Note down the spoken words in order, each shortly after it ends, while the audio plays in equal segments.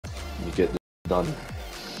You get this done.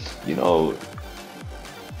 You know,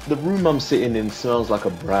 the room I'm sitting in smells like a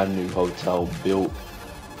brand new hotel built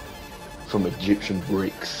from Egyptian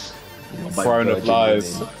bricks. You know, Throne of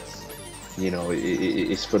lies. You know,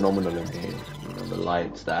 it's phenomenal in here. You know, the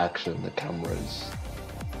lights, the action, the cameras.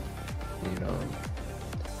 You know,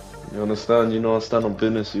 you understand? You know, I stand on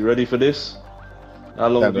business. You ready for this? How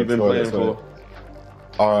long have you been playing for?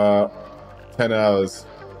 10 hours.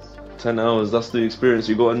 10 hours, that's the experience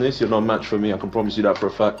you got in this. You're not a match for me, I can promise you that for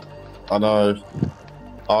a fact. I know.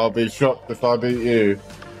 I'll be shocked if I beat you.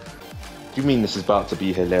 Do you mean this is about to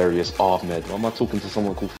be hilarious, Ahmed? Why am I talking to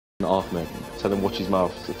someone called Ahmed? Tell him watch his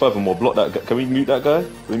mouth. So furthermore, block that guy. Can we mute that guy?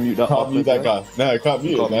 Can we mute that? Can't mute that guy. No, can't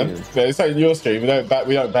mute it, man. It's like your stream. We don't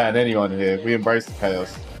ban anyone here. We embrace the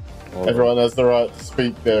chaos. Oh, everyone has the right to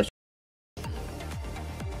speak their.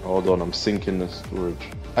 Hold on, I'm syncing the storage.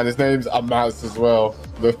 And his name's Ammaz as well.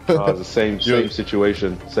 The same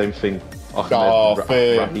situation, same thing. Ahmed,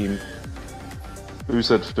 Rahim. Who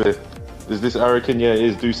said fear? Is this 6Arakin? Yeah, it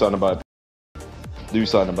is. Do something about it. Do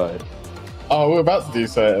something about it. Oh, we're about to do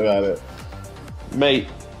something about it. Mate,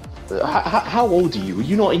 how old are you? Are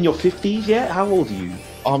you not in your 50s yet? How old are you?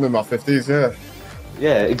 I'm in my 50s, yeah.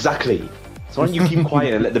 Yeah, exactly. So why don't you keep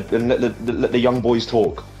quiet and let the young boys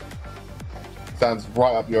talk? Sounds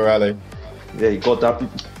right up your alley. Yeah, you got that.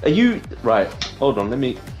 Are you right? Hold on, let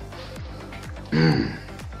me.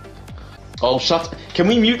 Oh, shut! Can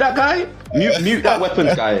we mute that guy? Mute that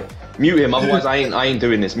weapons guy. Mute him. Otherwise, I ain't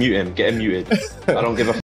doing this. Mute him. Get him muted. I don't give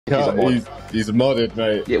a. He's modded,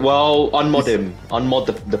 mate. Yeah, well, unmod him. Unmod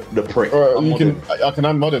the prick. Right, I can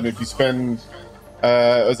unmod him if you spend.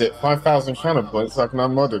 Was it 5,000 channel points? I can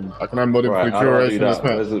unmod him. I can unmod him for duration as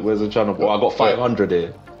well. Where's the channel point? I got 500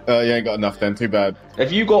 here. You ain't got enough then, too bad.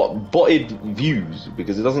 Have you got botted views?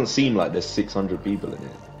 Because it doesn't seem like there's 600 people in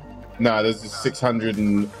it. No, there's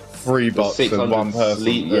 603 bots and one person.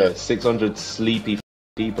 Yeah, 600 sleepy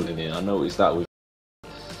people in here. I noticed that with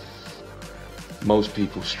most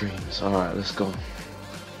people's streams. Alright, let's go.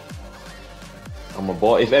 I'm a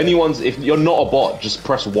bot. If you're not a bot, just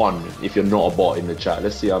press 1 if you're not a bot in the chat.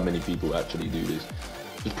 Let's see how many people actually do this.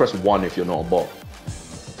 Just press 1 if you're not a bot.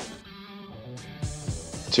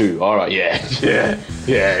 2, alright, yeah,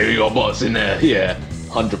 we got bots in there, yeah,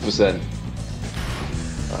 100%.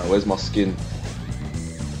 Where's my skin?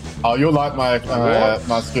 Oh, you'll like my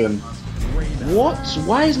my skin. What?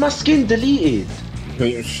 Why is my skin deleted? Because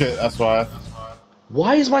it was shit, that's why.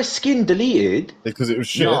 Why is my skin deleted? Because it was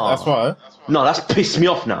shit, that's why. No, that's pissed me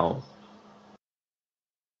off now.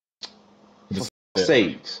 For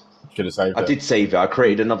sakes. Should have saved it. I did save it. I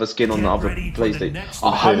created another skin on the other PlayStation.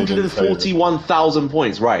 141,000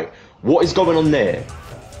 points. Right. What is going on there?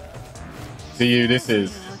 To you, this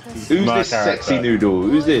is. Who's this sexy noodle?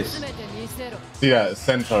 Who's this? See that,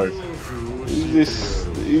 Cento.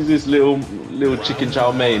 Who's this little chicken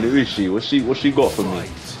chow mein? Who is she? What's she got for me? Alright,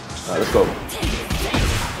 let's go.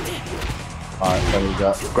 Alright, there we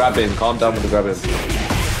go. Grabbing. Calm down with the grabbing.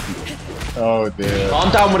 Oh dear. Calm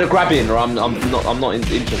down with the grabbing, or I'm not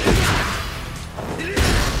interested.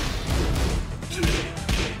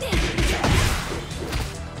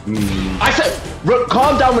 I said,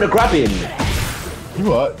 calm down with the grabbing. You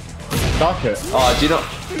what? Duck it. Oh, do you know?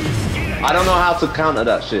 I don't know how to counter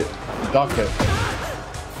that shit. Duck it.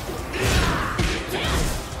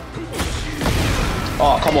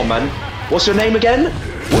 Oh, come on, man. What's your name again?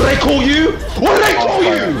 What do they call you? What do they call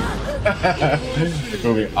you? They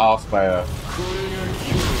call me arse player.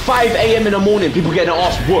 5 AM in the morning, people getting their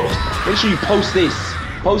ass whooped. Make sure you post this.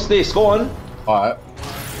 Post this. Go on. Alright.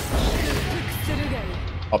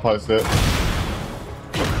 I'll post it.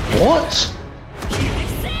 What?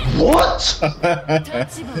 What?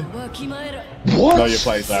 What? Know your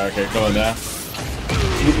place, okay, go on there.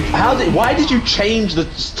 Why did you change the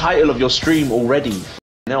title of your stream already?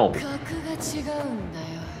 No.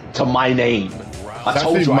 To my name. I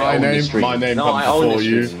told you I own this stream. My name no, comes I own before this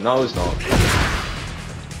you. Stream. No, it's not.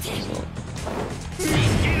 It's not.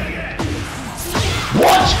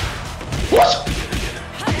 What? What?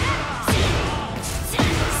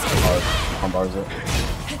 Oh, combos it.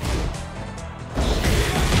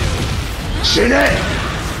 Shin it!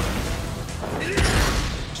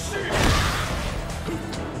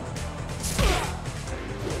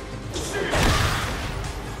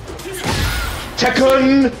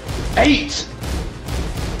 Tekken 8!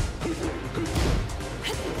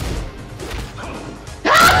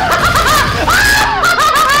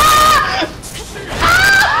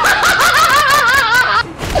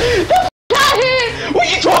 What are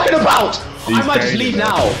you talking about? I might just leave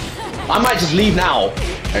now. I might just leave now.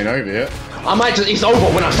 Ain't over yet. I might just, it's over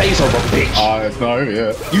when I say it's over, bitch. It's no,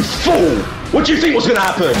 yeah. You fool! What do you think was gonna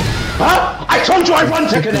happen? Huh? I told you I run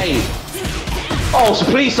Tekken 8! Oh, so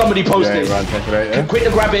please somebody post this. Run Tekken 8, yeah. Quick to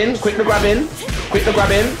grab in, quick to grab in, quick to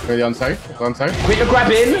grab in. Really unsafe, unsafe. Quick to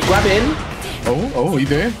grab in, grab in. Oh, what are you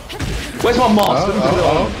doing? Where's my mask? Let me put it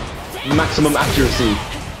on. Maximum accuracy.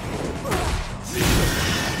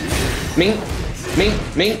 Mink, mink,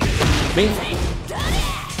 mink, mink.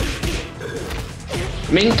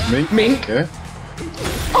 Mink, mink. Yeah.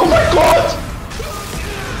 Oh my god!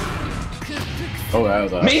 Oh, that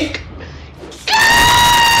was that. Mink!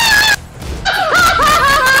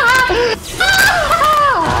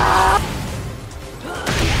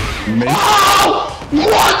 Mink. Oh!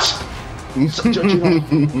 What?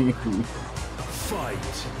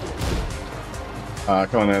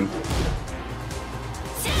 Come on then.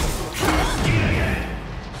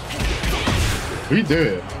 What are you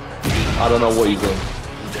doing? I don't know what you're doing.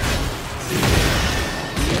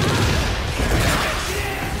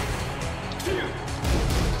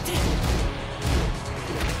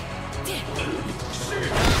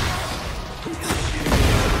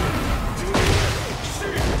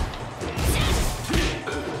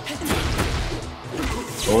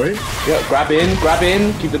 Oi? Yeah, grab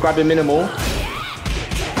in, keep the grabbing minimal.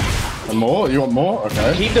 And more? You want more?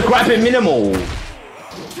 Okay. Keep the grabbing minimal.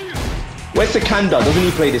 Where's Sakanda? Doesn't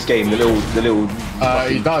he play this game? The little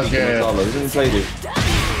he does, yeah. Doesn't he play this?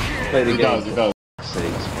 Play the game. He does.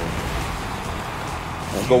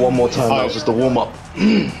 I'll go one more time. That was just a warm up.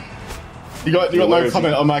 You got no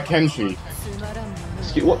comment on my Kenshi.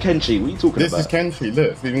 What Kenshi? What are you talking about? This is Kenshi.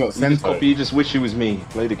 Look, it's even got Sentai. You just wish it was me.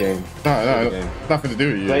 Play the game. No, nothing to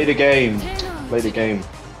do with you. Play the game. Play the game.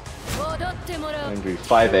 Angry.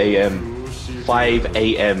 5 a.m. 5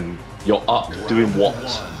 a.m. You're up doing what?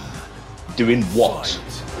 Doing what?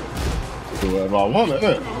 Do whatever I want, isn't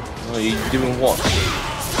it? No, you're doing what?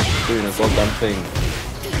 Doing a goddamn thing.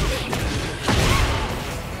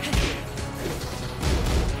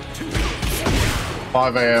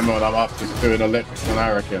 $5 a.m. and I'm up just doing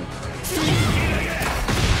 6Arakin.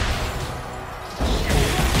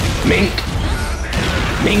 Mink!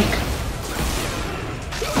 Mink!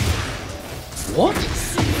 What?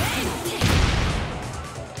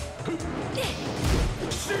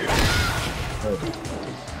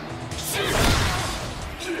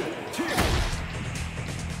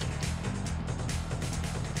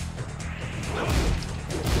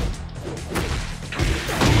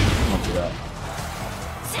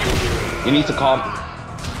 You need to calm.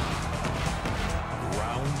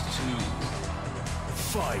 Round 2.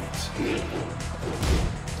 Fight.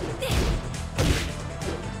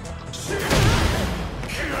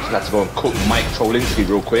 Just had to go and cook Mike Trollinski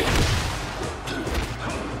real quick.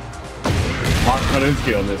 Mike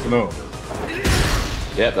Trollinski on this, no?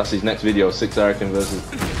 Yep, that's his next video. 6Arakin versus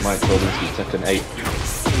Mike Trollinski, Tekken 8.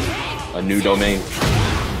 A new domain.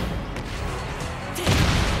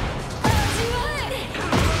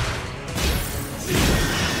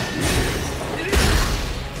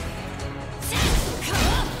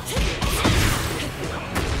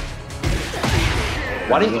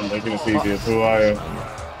 Why didn't you? Making it easier, who are you?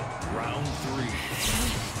 Round 3.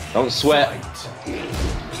 Don't sweat.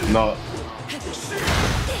 Not.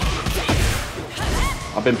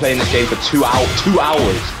 I've been playing this game for 2 hours. 2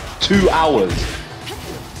 hours. 2 hours.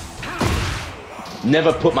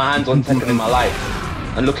 Never put my hands on Tekken in my life.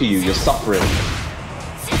 And look at you, you're suffering.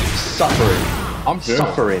 Suffering. I'm good.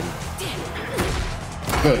 Suffering.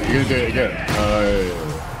 Good, you're gonna do it again.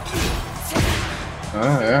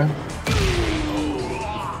 Yeah.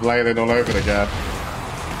 Laying it all over the gap.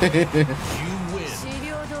 You win.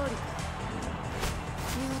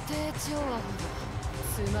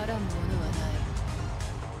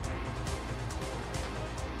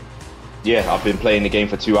 Yeah, I've been playing the game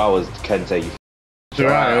for 2 hours, Kente. 2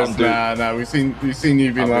 hours? Nah, we've seen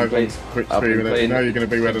you been live on Twitch streaming it. Now you're gonna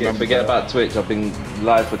be where the numbers Forget are. about Twitch, I've been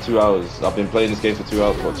live for 2 hours. I've been playing this game for 2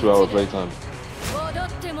 hours, for 2 hour playtime.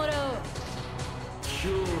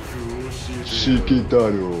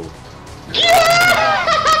 Shikitaro.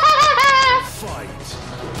 Fight.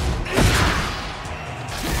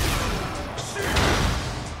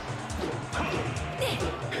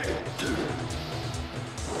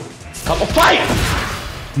 Come on, fight!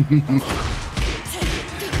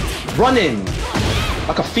 Running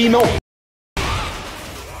like a female.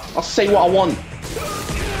 I'll say what I want.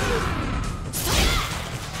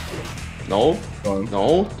 No,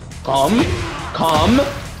 no, come.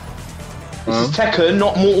 This is Tekken,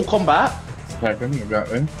 not Mortal Kombat. Tekken,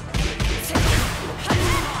 exactly.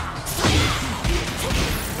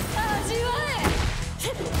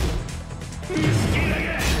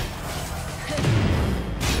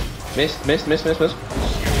 Missed. Mink.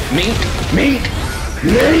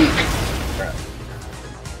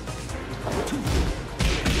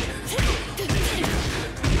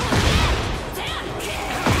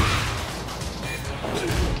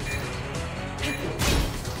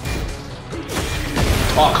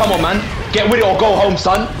 Oh, come on, man. Get with it or go home,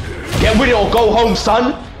 son. Get with it or go home,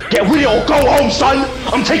 son. Get with it or go home, son.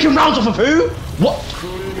 I'm taking rounds off of who? What?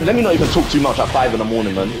 Let me not even talk too much at 5 in the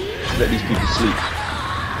morning, man. Let these people sleep.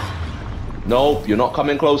 Nope, you're not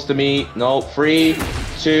coming close to me. No, 3,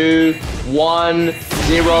 2, 1,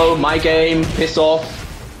 0. My game. Piss off.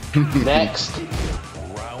 Next.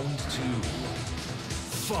 Round 2.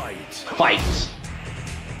 Fight. Fight.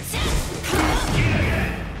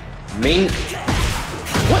 Mink.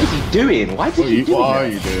 What is he doing? Why does he keep doing that? What are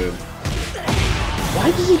you doing?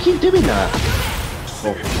 Why does he keep doing that?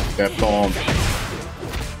 Oh, stepped on.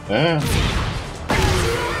 Yeah.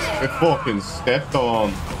 They fucking stepped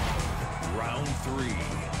on. Round 3.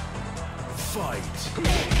 Fight.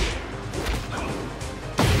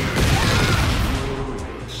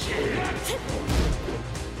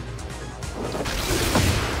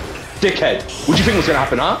 Dickhead. What do you think was gonna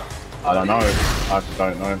happen, huh? I don't know. I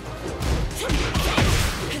don't know.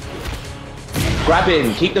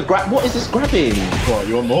 Grabbing. Keep the grab. What is this grabbing? What,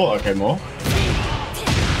 you want more? Okay, more.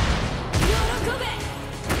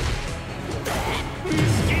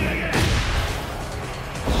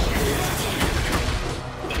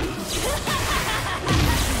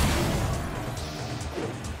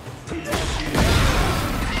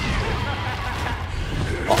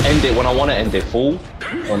 I'll end it when I want to end it, fool.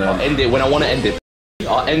 Oh, no. I'll end it when I want to end it.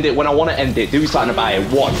 I'll end it when I want to end it. Do something about it.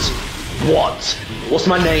 What? What? What's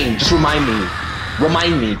my name? Just remind me.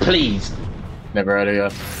 Remind me, please. Never heard of you.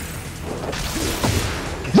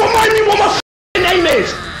 Remind me what my name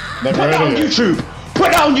is! Never Put that heard on of you. YouTube!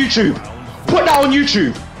 Put that on YouTube! Put that on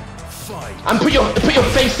YouTube! Fight. And put your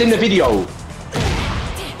face in the video!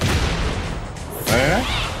 Yeah?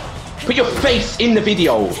 Put your face in the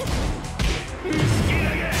video!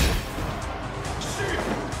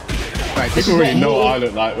 Mate, This people is really not know more- what I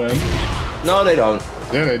look like, man. No, they don't.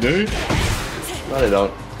 Yeah, they do. No, they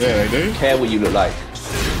don't. Yeah, they do. Care what you look like.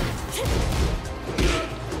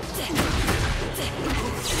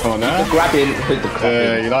 Come on now. Grabbing.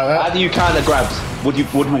 Yeah, you like that? How do you counter grabs? What do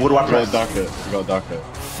I You gotta press? duck it. You gotta duck it.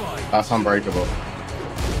 That's unbreakable.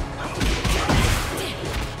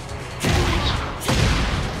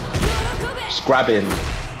 Just grabbing.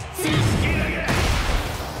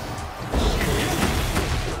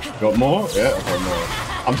 Got more? Yeah, I've got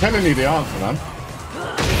more. I'm telling you the answer, man.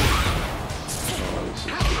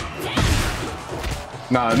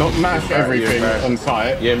 Nah, not mash everything on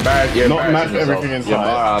site. You're embarrassed. You're Not mash embarrassing everything in yourself.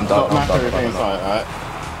 sight. Yeah, I'm done. Not mash everything in I'm sight, alright?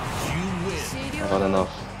 You win. I've had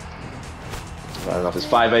enough. I've had enough. It's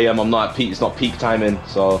 5 AM. I'm not at peak. It's not peak timing,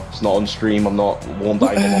 so it's not on stream. I'm not warmed up.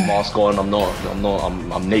 I ain't got my mask on.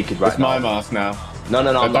 I'm naked right It's now. my mask now. No. I'm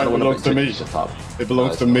It not the one belongs to me. Shut up. It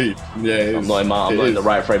belongs to me. Yeah, I'm not in the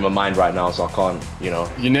right frame of mind right now, so I can't. You know.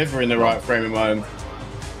 You're never in the right frame of mind.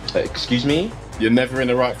 Excuse me. You're never in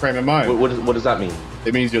the right frame of mind. What does that mean?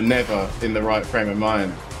 It means you're never in the right frame of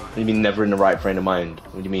mind. What do you mean never in the right frame of mind?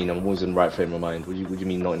 What do you mean I'm always in the right frame of mind? What do you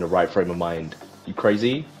mean not in the right frame of mind? You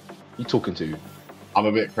crazy? You talking to? I'm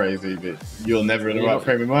a bit crazy, but you're never in the Yeah. right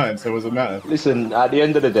frame of mind, so what's it matter? Listen, at the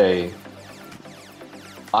end of the day,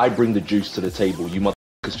 I bring the juice to the table. You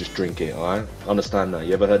motherfuckers just drink it, alright? Understand that?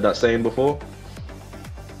 You ever heard that saying before?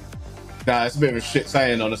 Nah, it's a bit of a shit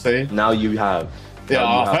saying, honestly. Now you have. Yeah, Now you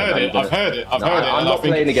I've have, heard now it. you've done I've heard it. I've No, heard it. I'm and I not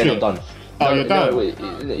think playing it's again. shit. I'm done. Oh, you're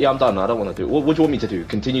done? Yeah, I'm done. I don't want to do it. What do you want me to do?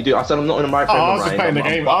 Continue doing? I said I'm not in the right frame I of was just mind. playing the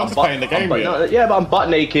game. I was just playing the game. Yeah, but I'm butt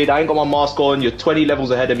naked. I ain't got my mask on. You're 20 levels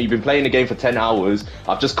ahead of me. You've been playing the game for 10 hours.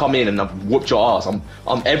 I've just come in and I've whooped your ass. I'm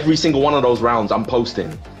every single one of those rounds I'm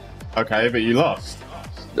posting. Okay, but you lost.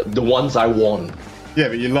 The ones I won. Yeah,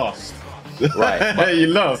 but you lost. Right. But, You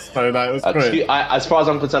lost, so that was great. as far as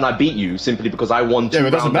I'm concerned, I beat you simply because I won 2 Yeah,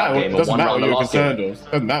 but it rounds doesn't that matter. game It and doesn't 1 matter round what the you're last game. concerned with.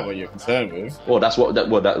 It doesn't matter what you're concerned with. Well, that's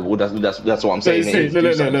what I'm saying. See,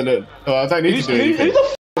 look. Oh, I don't need to do anything. Who the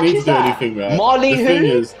f I don't need is to do that? anything, man. Marley The thing who?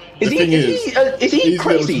 is Is he he's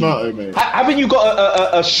crazy? little smarto, mate. Haven't you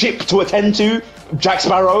got a ship to attend to, Jack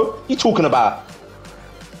Sparrow? You talking about?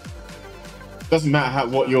 Doesn't matter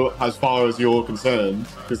as far as you're concerned,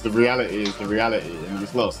 because the reality is the reality, and you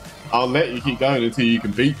just lost. I'll let you keep going until you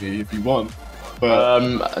can beat me if you want. But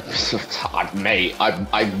Mate,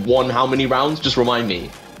 I won how many rounds? Just remind me.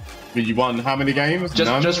 you won how many games? Just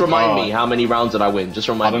None? remind Oh, me how many rounds did I win? Just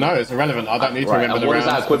remind I don't me. know. It's irrelevant. I don't need to Right, remember and the what rounds.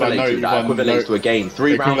 does that equivalent to? That equivalents to a game.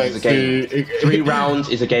 3 rounds is a game. 3 rounds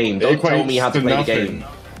is a game. Don't tell me how to play the game.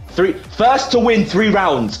 First to win 3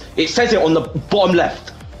 rounds. It says it on the bottom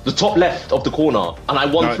left, the top left of the corner, and I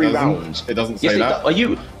won 3 rounds. It doesn't say that. Are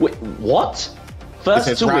you? Wait, what? First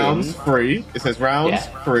it says to rounds win. 3. It says rounds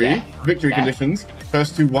 3. Victory conditions.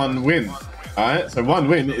 First to 1 win. All right. So 1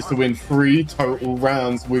 win is to win 3 total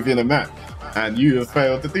rounds within a match, and you have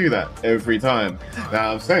failed to do that every time.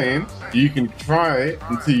 Now I'm saying you can try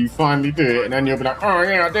until you finally do it, and then you'll be like, oh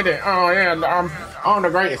yeah, I did it. Oh yeah, I'm the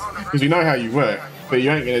greatest, because you know how you work, but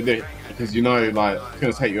you ain't gonna do it because you know like it's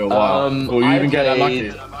gonna take you a while, or you even get that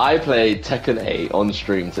lucky. I played Tekken 8 on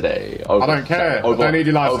stream today. I don't care. I don't need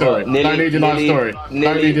your life story. Don't need your life story.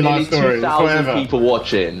 Don't need your life story. 2,000 people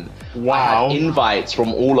watching. Wow. I had invites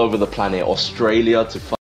from all over the planet, Australia to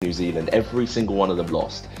New Zealand. Every single one of them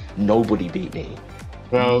lost. Nobody beat me.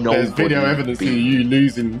 Well, there's video evidence of you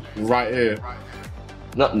losing right here.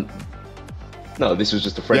 No, this was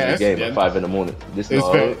just a friendly game at 5 in the morning. This is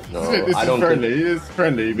friendly. It's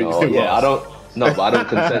friendly, but you still lost. But I don't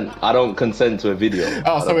consent. I don't consent to a video.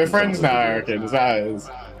 Oh, so we're friends now, Arakin. Is that how it is?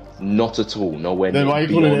 Not at all. Nowhere. Then why are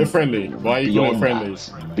you calling it a friendly? Why are you calling it friendly?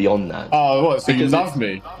 Beyond that. Oh, what? So you love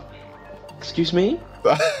me? Excuse me?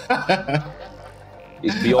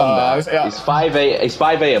 It's beyond that. It's 5 a.m. It's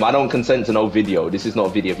 5 a.m. I don't consent to no video. This is not a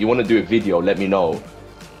video. If you want to do a video, let me know.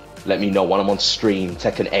 Let me know when I'm on stream.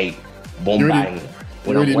 Tekken 8, boom bang.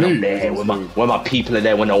 When I'm there, when my people are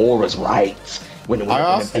there, when the aura's right. When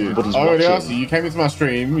everybody's I already watching. asked you. You came into my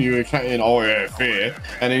stream. You were chatting. Oh yeah, fear.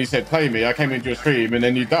 And then you said play me. I came into your stream, and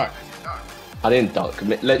then you ducked. I didn't duck.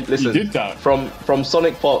 Listen. You did duck. From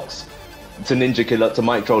Sonic Fox to Ninja Killer to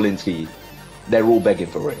Mike Trollinski, they're all begging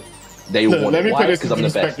for it. They all want let me it. put this Because I'm into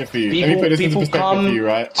the best. perspective for you. Let me put this into perspective for you,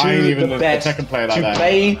 right? I ain't even a Tekken player like that. To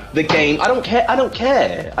play the game. I don't care. I don't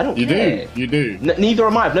care. I don't care. You do. Neither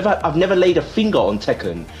am I. I've never laid a finger on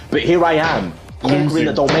Tekken. But here I am, conquering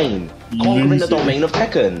the domain. Conquering the domain of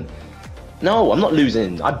Tekken. No, I'm not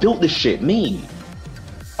losing. I built this shit. Me.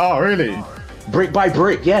 Oh, really? Brick by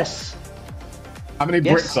brick, yes. How many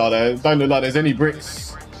bricks are there? Don't look like there's any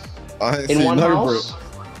bricks. In one house?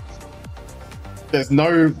 There's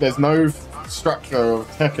no structure of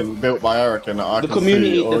Tekken built by Arakin that I can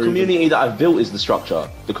see. The community that I've built is the structure.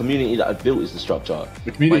 The community that I've built is the structure.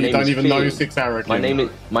 The community don't even know 6Arakin.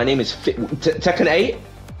 My name is Tekken 8.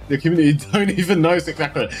 The community don't even know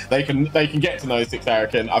 6Arakin. They can get to know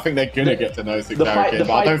 6Arakin. I think they're gonna get to know 6Arakin,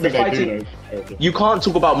 but I don't think they do know 6Arakin. You can't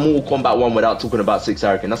talk about Mortal Kombat 1 without talking about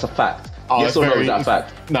 6Arakin. That's a fact. Yes or no, is that a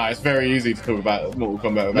fact? No, it's very easy to talk about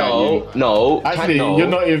Mortal Kombat without you. No. Actually, you're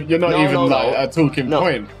not even like a talking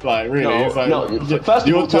point. Like really, it's like, First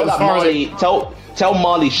of all, tell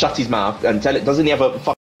Marley shut his mouth and tell it. Doesn't he have a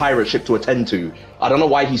fucking pirate ship to attend to? I don't know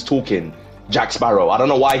why he's talking. Jack Sparrow. I don't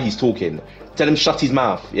know why he's talking. Tell him shut his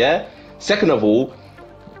mouth. Yeah. Second of all,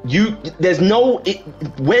 when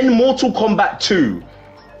Mortal Kombat 2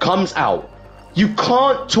 comes out, you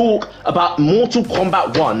can't talk about Mortal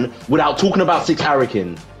Kombat 1 without talking about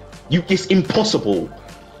 6Arakin. It's impossible.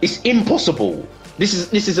 It's impossible. This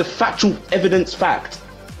is a factual evidence fact.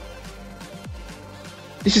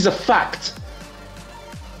 This is a fact.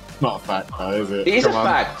 Not a fact, though, is it? It is a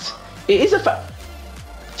fact. It is a fact.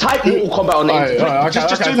 Type Mortal Kombat on the internet.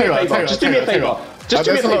 Just do me a favor. Just do me a favor. Just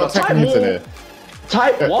do me a favor.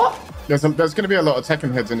 Type what? There's going to be a lot of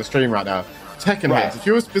Tekken heads in the stream right now. Tekken heads.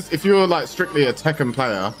 If you're like strictly a Tekken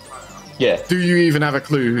player, do you even have a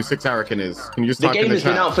clue who 6Arakin is? Can you just type in the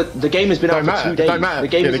chat? The game has been out for 2 days. Don't matter. The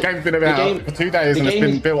game's been out for 2 days and it's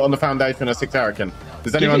been built on the foundation of 6Arakin.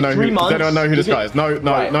 Does anyone know who this guy is? No.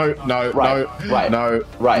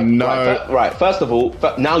 Right. First of all,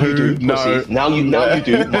 now you do. Now you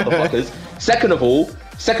do, motherfuckers. Second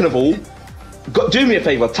of all, do me a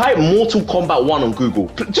favor. Type Mortal Kombat 1 on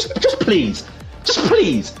Google. Just please.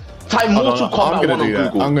 Type Mortal Kombat 1 on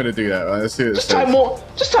Google. I'm gonna do that. Right? Let's see what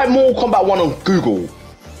just type Mortal Kombat 1 on Google.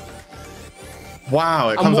 Wow,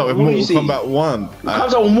 it comes up with Mortal Kombat 1. It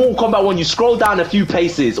comes up with Mortal Kombat 1. You scroll down a few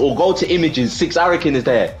paces or go to images. 6Arakin is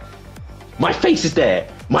there. My face is there.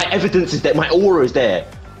 My evidence is there. My aura is there.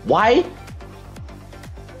 Why?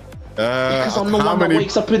 Because I'm the one that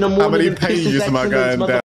wakes up in the morning. How many pages am I going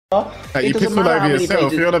down? Hey, you piss all over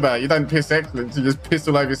yourself. You're on about. You don't piss excellent. You just piss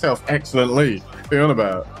all over yourself excellently. What are you on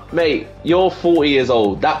about? Mate, you're 40 years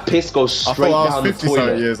old. That piss goes straight down the toilet. I thought I was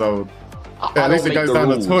 50 years old. Yeah, at least it goes down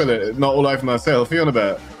the toilet, not all over myself. What are you on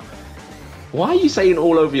about? Why are you saying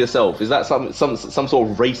all over yourself? Is that some sort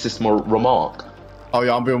of racist remark? Oh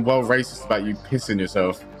yeah, I'm being well racist about you pissing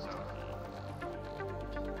yourself.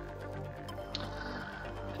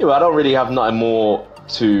 Yeah, well, I don't really have nothing more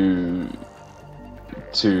to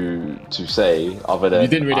to say other than You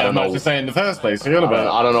didn't really I have don't much know, to say in the first place. So you're on about.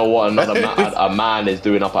 I don't know what a man is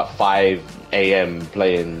doing up at 5 a.m.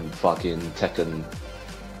 playing fucking Tekken.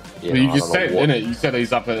 Well, you just said, innit? You said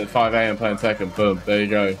he's up at 5 a.m. playing Tekken. Boom, there you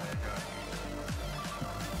go.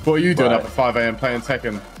 What are you doing up at 5 a.m. playing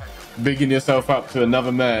Tekken? Bigging yourself up to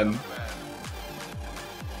another man.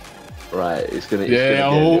 Right, it's getting a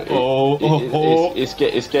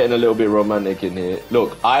little bit romantic in here.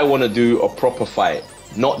 Look, I want to do a proper fight,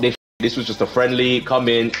 not this. This was just a friendly, come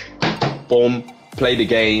in, boom, play the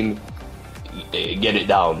game, get it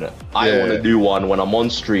down. I want to do one when I'm on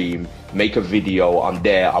stream, make a video, I'm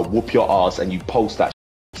there, I whoop your ass, and you post that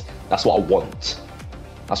shit. That's what I want.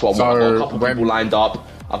 That's what I want. I got a couple people lined up.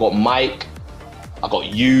 I got Mike, I got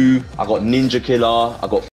you, I got Ninja Killer, I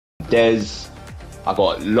got Dez. I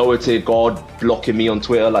got lower tier God blocking me on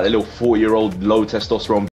Twitter like a little 40-year-old low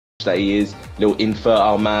testosterone that he is. Little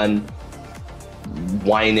infertile man,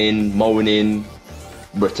 whining, moaning,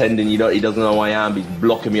 pretending he doesn't know who I am. He's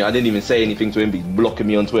blocking me. I didn't even say anything to him, but he's blocking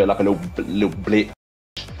me on Twitter like a little blip.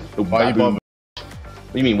 Why are you bothered?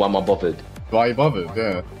 What do you mean, why am I bothered? Why are you bothered?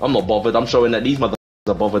 Yeah. I'm not bothered. I'm showing that these motherfuckers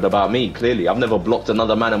are bothered about me, clearly. I've never blocked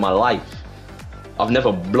another man in my life.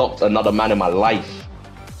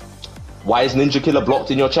 Why is Ninja Killer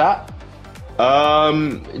blocked in your chat?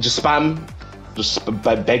 Just spam. Just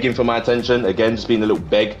begging for my attention. Again, just being a little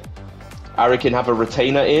beg. Arakin have a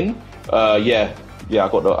retainer in? Yeah, I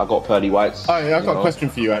got pearly whites. Oh yeah, I've got a question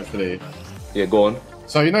for you actually. Yeah, go on.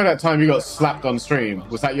 So you know that time you got slapped on stream?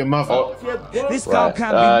 Was that your mother? Oh, this guy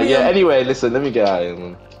can't be yeah, anyway, listen, let me get out of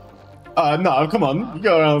here, man. No, come on. You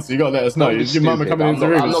gotta answer. You gotta let us know. Your mama coming into the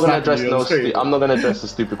room. I'm not gonna address the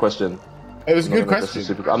stupid question. It was a good question.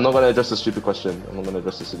 I'm not going to address the stupid question. I'm not going to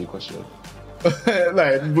address the silly question.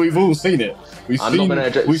 Like, we've all seen it. We've seen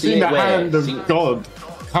the hand of God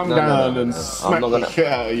come down and smack the shit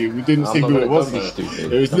out of you. We didn't see who it was. It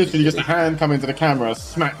was literally just a hand come into the camera,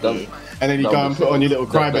 smack you, and then you go and put on your little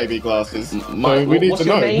crybaby glasses. So we need to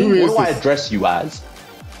know who is this. What do I address you as?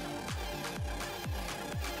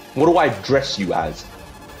 What do I address you as?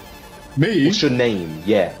 Me? What's your name?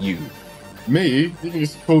 Yeah, you. Me? You can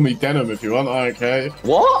just call me Denim if you want, okay?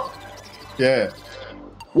 What? Yeah.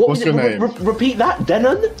 What's your name? Repeat that,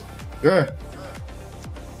 Denon? Yeah.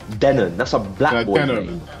 Denon, that's a black boy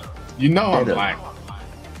name. You know I'm black.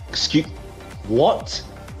 Excuse... What?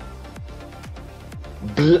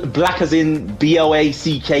 Black as in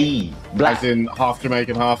B-L-A-C-K-E? Black. As in half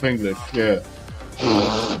Jamaican, half English, yeah.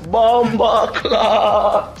 Bomba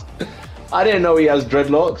clot! I didn't know he has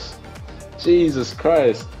dreadlocks. Jesus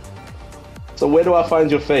Christ. So where do I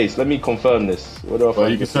find your face? Let me confirm this. Where do I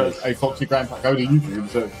find you can search F0xy Grampa. Go to YouTube and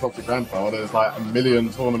search F0xy Grampa. There's like a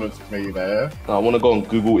million tournaments of me there. I want to go on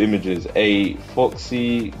Google Images.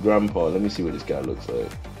 F0xy Grampa. Let me see what this guy looks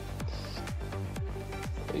like.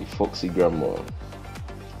 F0xy Grampa.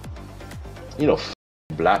 You know,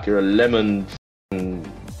 black. You're a lemon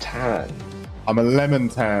tan. I'm a lemon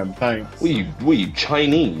tan. Thanks. What are you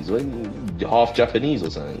Chinese? What, you half Japanese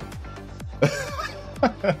or something?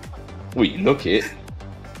 Wait, look it.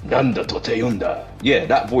 Nanda Toteyunda. Yeah,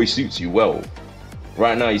 that voice suits you well.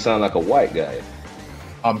 Right now, you sound like a white guy.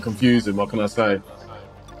 I'm confusing. What can I say?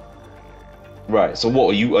 Right. So, what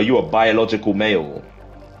are you? Are you a biological male?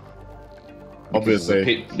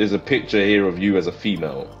 Obviously. There's a picture here of you as a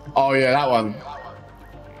female. Oh yeah, that one.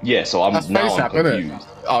 Yeah. So I'm confused.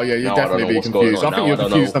 Oh yeah, you'd definitely be confused. I think you're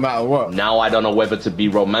confused no matter what. Now I don't know whether to be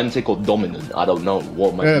romantic or dominant. I don't know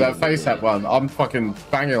what. Yeah, that FaceApp one. I'm fucking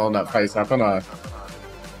banging on that FaceApp, aren't I?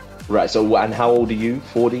 Right. So, and how old are you?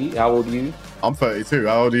 40? How old are you? I'm 32.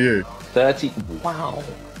 How old are you? 30. Wow.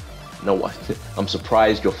 No, I'm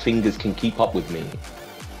surprised your fingers can keep up with me.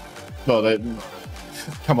 No, they.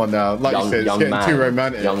 Come on now. Like you said, it's getting too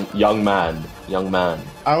romantic. Young man.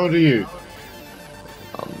 How old are you?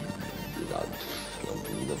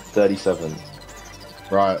 37.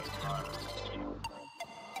 Right.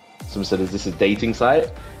 Someone said, "Is this a dating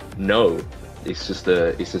site?" No, it's just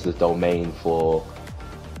a domain for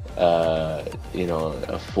you know,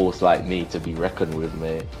 a force like me to be reckoned with,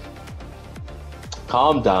 mate.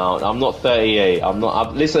 Calm down. I'm not 38.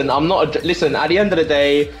 Listen. At the end of the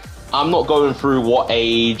day, I'm not going through what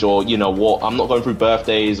age or you know what. I'm not going through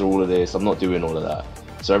birthdays or all of this. I'm not doing all of that.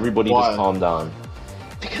 So everybody just calm down.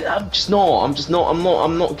 Because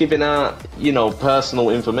I'm not giving out, you know, personal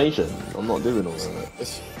information. I'm not doing all of that.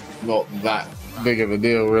 It's not that big of a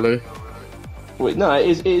deal, really. Wait, no,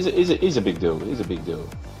 it is a big deal. It is a big deal.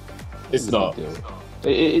 It's not. No,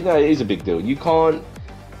 it is a big deal. You can't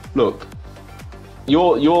look.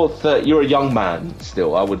 You're a young man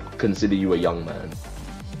still. I would consider you a young man.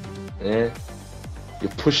 Yeah.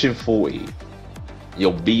 You're pushing 40.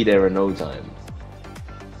 You'll be there in no time.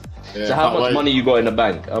 Yeah, so how much money you got in the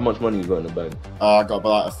bank? How much money you got in the bank? I got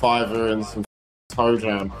like a $5 and some toe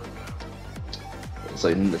jam.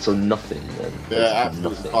 So nothing then. Yeah, absolutely.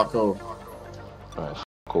 Nothing. Fuck all. Alright,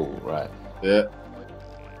 cool, right. Yeah.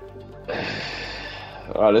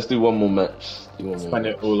 Alright, let's do one more match. Spend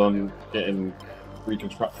it all on getting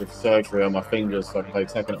reconstructive surgery on my fingers so I can play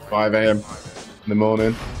Tekken at 5 AM in the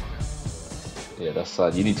morning. Yeah, that's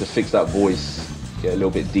sad. You need to fix that voice. Get a little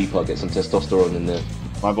bit deeper, get some testosterone in there.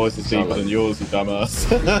 My voice is deeper than yours, you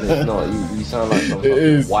dumbass. It's not. You sound like some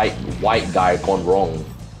white guy gone wrong.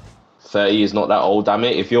 30 is not that old, damn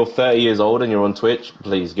it. If you're 30 years old and you're on Twitch,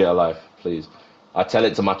 please get a life, please. I tell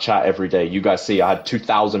it to my chat every day. You guys see, I had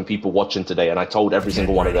 2,000 people watching today, and I told every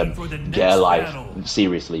single one of them, get a life.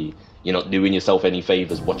 Seriously, you're not doing yourself any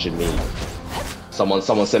favors watching me. Someone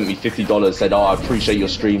sent me $50, said, oh, I appreciate your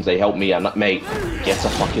streams, they help me. And mate, get a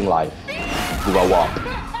fucking life. Grow up.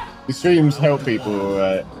 The streams help people,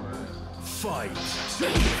 alright. Fight.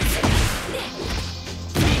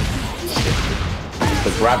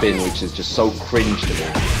 The grabbing, which is just so cringe to me.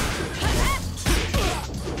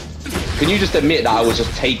 Can you just admit that I was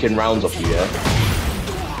just taking rounds off you, yeah?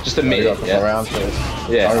 Just admit it, yeah?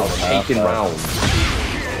 Yeah, I was taking rounds.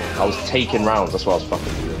 I was taking rounds, that's what I was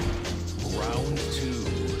fucking doing. Round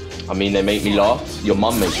 2. I mean, they make me laugh. Your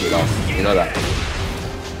mum makes me laugh. You know that?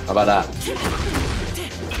 How about that?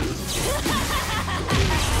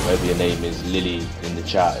 Whatever your name is, Lily in the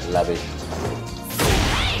chat, lavish.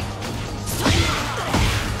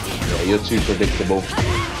 Yeah, you're too predictable.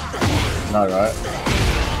 No, right?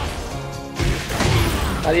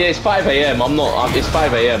 Yeah, it's 5 AM. It's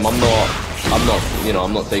 5 AM. I'm not, you know,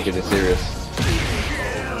 I'm not taking it serious.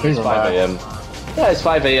 It's 5 AM. Yeah, it's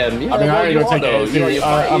 5 AM. Yeah, I mean, I ain't gonna take it serious.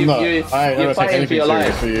 You're fighting for your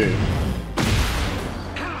life. For you.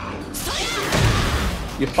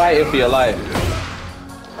 You're fighting for your life.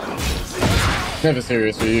 Never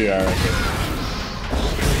serious for you, I reckon.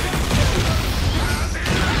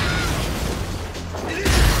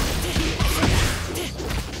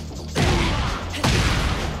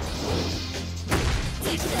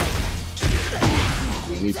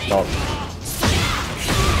 We need to stop.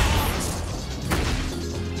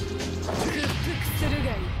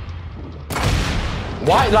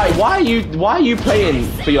 Why are you playing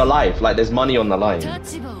for your life like there's money on the line?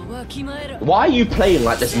 Why are you playing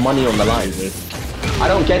like there's money on the line? I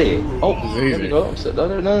don't get it. Oh, there we go. No, it's not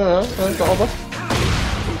over.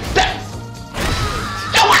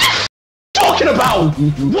 What are you talking about?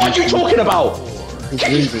 What are you talking about? It's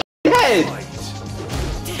easy. Head.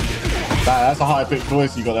 That's a high-pitched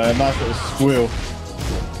voice you got there. Nice little squeal.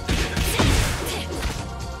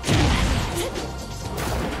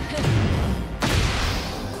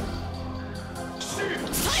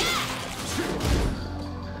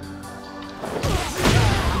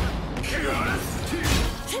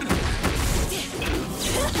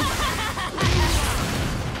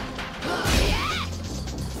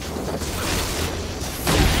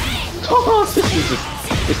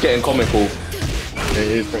 It's getting comical. It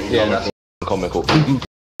is pretty comical.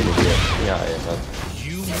 Yeah, man.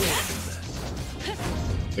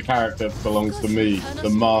 The character belongs to me. The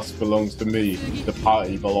mask belongs to me. The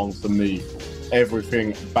party belongs to me.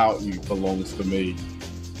 Everything about you belongs to me.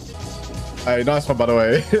 Hey, nice one, by the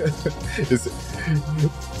way.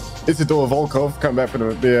 It's Adore Volkov coming back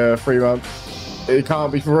from the 3 months. It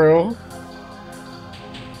can't be for real.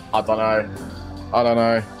 I don't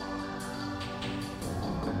know.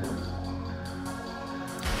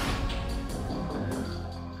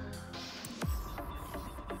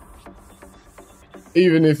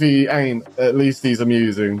 Even if he ain't, at least he's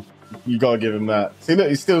amusing. You gotta give him that. See, look,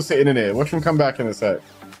 he's still sitting in here. Watch him come back in a sec.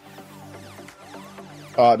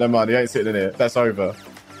 Alright, never mind. He ain't sitting in here. That's over.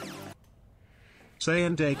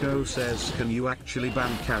 Sayandeko says, can you actually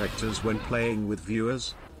ban characters when playing with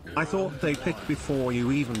viewers? I thought they pick before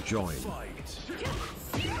you even join.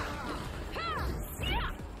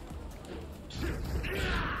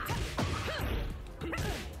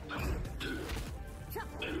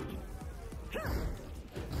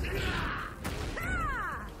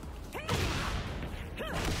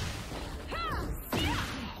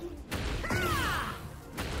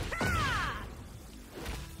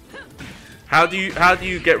 How do you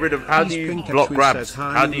block grabs?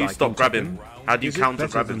 How do you stop grabbing? How do you counter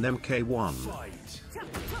grabbing? MK1.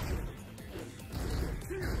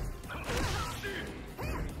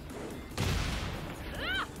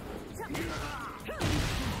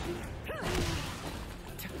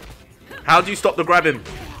 How do you stop the grabbing?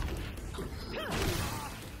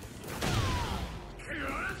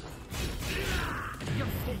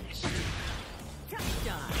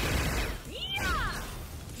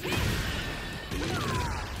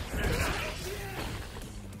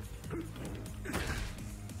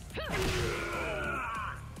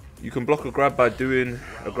 You can block a grab by doing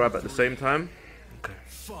a grab at the same time. Okay.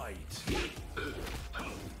 Fight.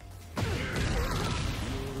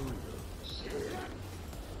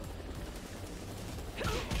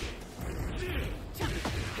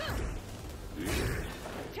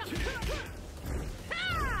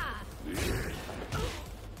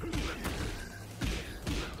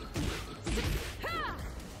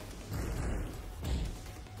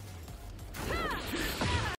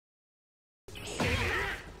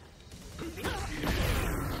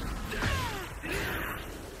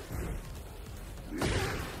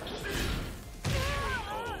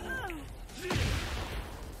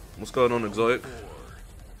 What's going on, Exotic?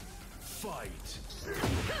 Fight.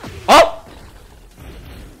 Oh!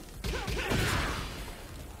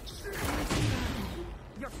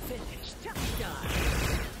 You're finished.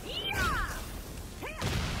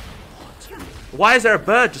 Why is there a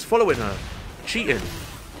bird just following her? Cheating.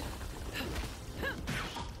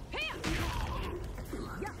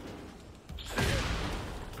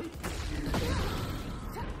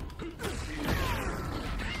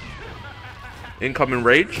 Incoming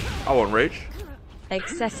rage. I want rage.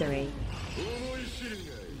 Accessory.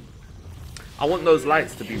 I want those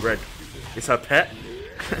lights to be red. It's her pet.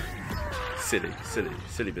 Silly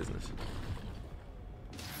business.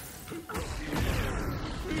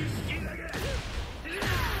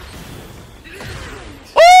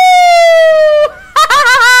 Oh!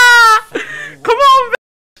 Come on,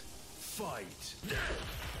 Fight.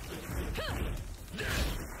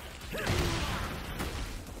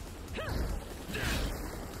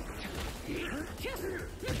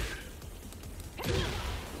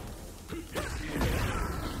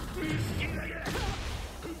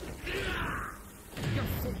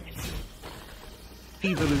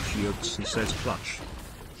 F0xy says clutch.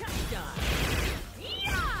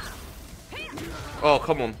 Oh,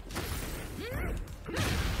 come on.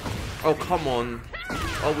 Oh, come on.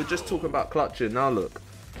 Oh, we're just talking about clutching. Now look.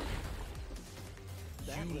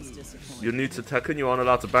 You're new to Tekken. You aren't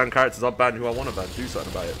allowed to ban characters. I'll ban who I want to ban. Do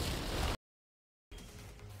something about it.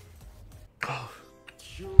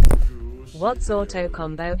 What's auto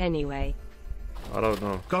combo anyway? I don't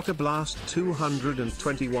know. Got a blast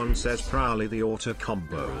 221 says proudly the auto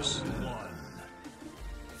combos.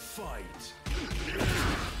 Fight.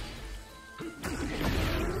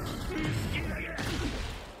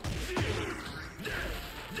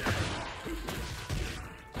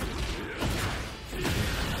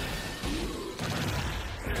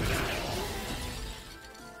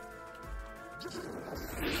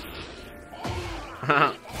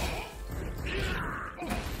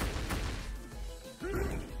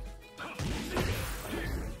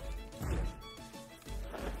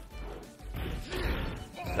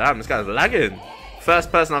 Damn, this guy's lagging. First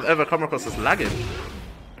person I've ever come across that's lagging.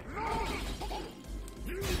 Oh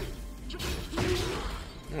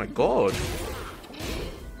my god.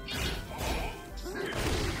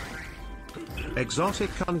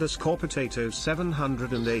 Exotic_potato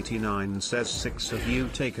 789 says 6 of you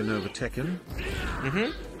taken over Tekken.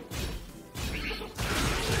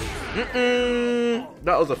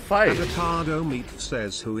 That was a fight. Avocado Meat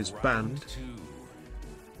says who is banned.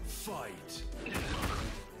 Fight.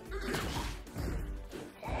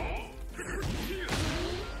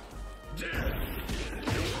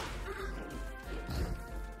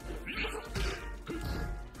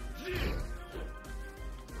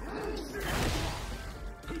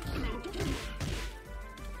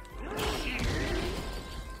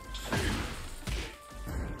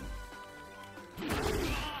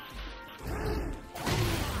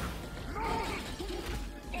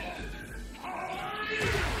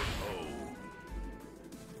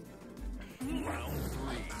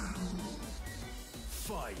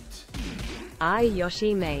 I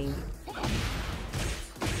Yoshi main.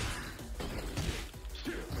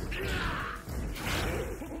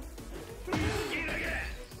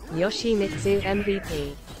 Yoshimitsu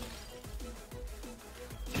MVP.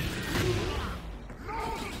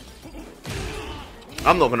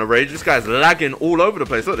 I'm not gonna rage. This guy's lagging all over the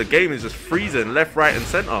place. Look, the game is just freezing left, right, and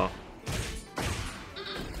center.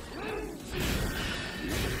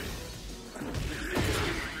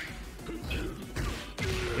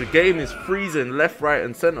 The game is freezing left, right,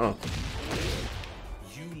 and center.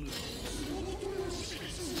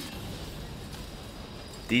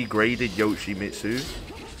 Degraded Yoshimitsu.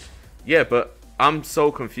 Yeah, but I'm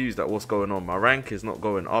so confused at what's going on. My rank is not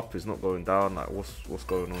going up, it's not going down. Like, what's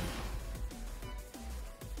going on?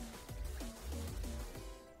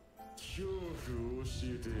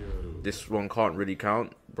 This one can't really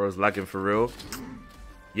count. Bro's lagging for real.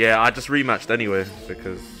 Yeah, I just rematched anyway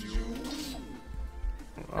because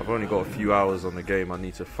I've only got a few hours on the game. I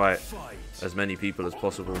need to fight as many people as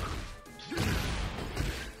possible.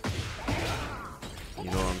 You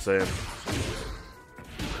know what I'm saying?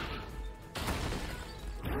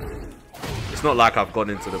 It's not like I've gone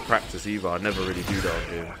into the practice either. I never really do that on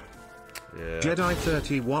games. Yeah.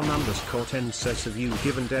 Jedi31_10 says, have you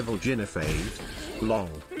given Devil Jin a fade? Long.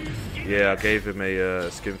 Yeah, I gave him a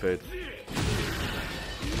skin fade.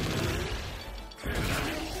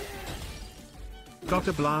 Got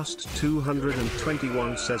a Blast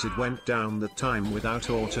 221 says it went down the time without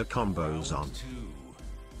auto combos on.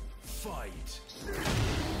 Fight.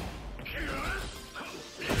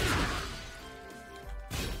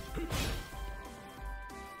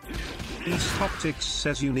 East Optics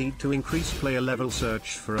says you need to increase player level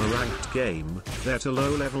search for a ranked game. They're to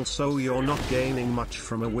low level, so you're not gaining much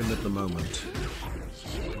from a win at the moment.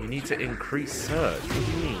 You need to increase search. What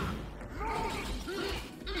do you mean?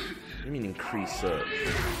 What do you mean increase search?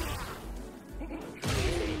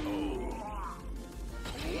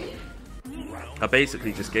 I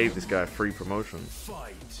basically just gave this guy a free promotion.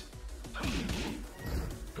 Fight.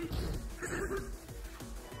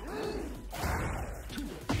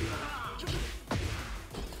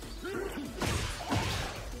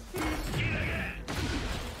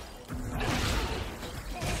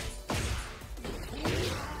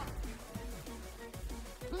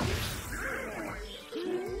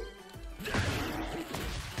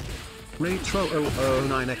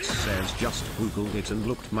 Retro009X says, just googled it and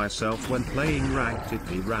looked myself. When playing ranked, it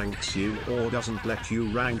ranks you or doesn't let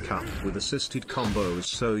you rank up with assisted combos,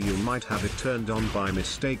 so you might have it turned on by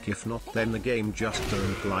mistake. If not, then the game just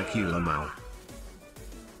don't like you, Lamau.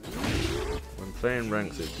 When playing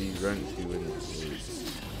ranks, it de-ranks you in it.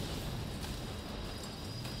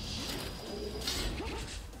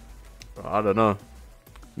 I don't know.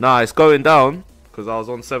 Nah, it's going down because I was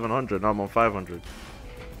on 700. Now I'm on 500.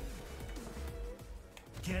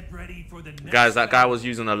 Get ready for the next Guys, that guy was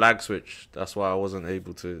using a lag switch. That's why I wasn't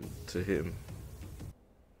able to hit him.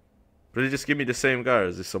 Did he just give me the same guy, or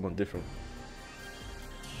is this someone different?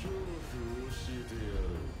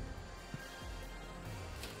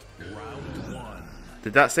 Round 1.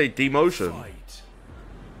 Did that say demotion? Fight.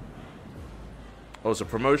 Oh, it's a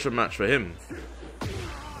promotion match for him.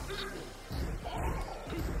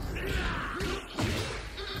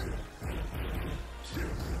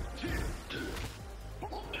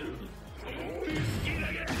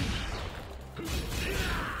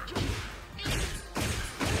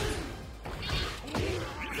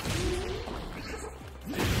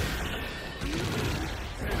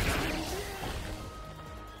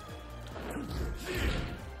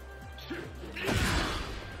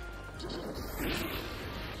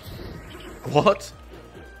 What?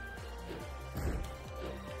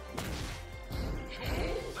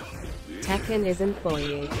 Tekken isn't for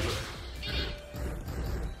you.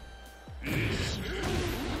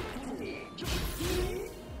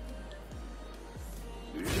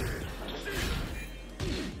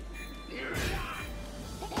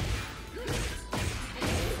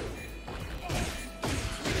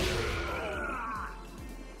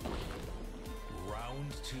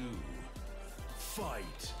 Round 2.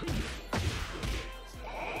 Fight.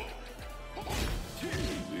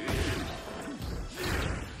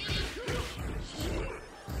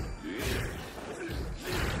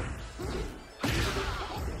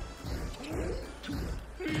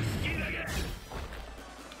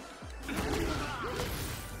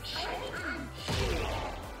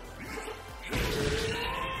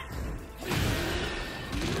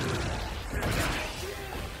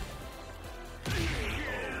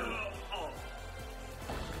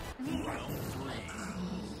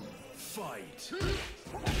 Fight.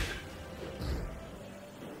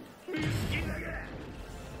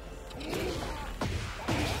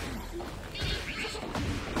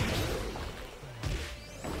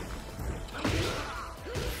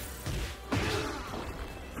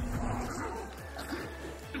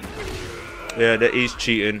 Yeah, that is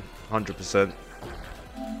cheating, 100%.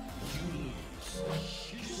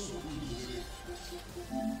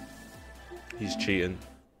 He's cheating.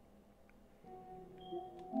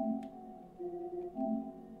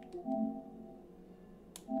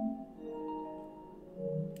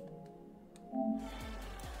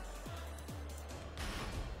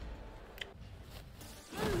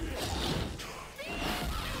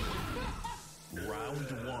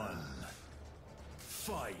 Round 1.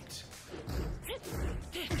 Fight.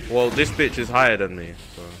 Well, this bitch is higher than me,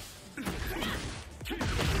 so.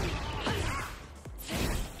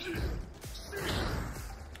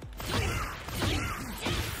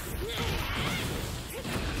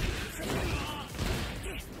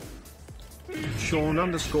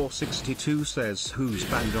 Sean_62 says who's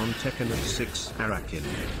banned on Tekken at 6Arakin.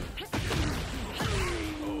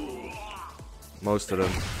 Most of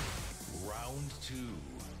them. Round 2.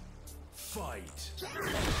 Fight.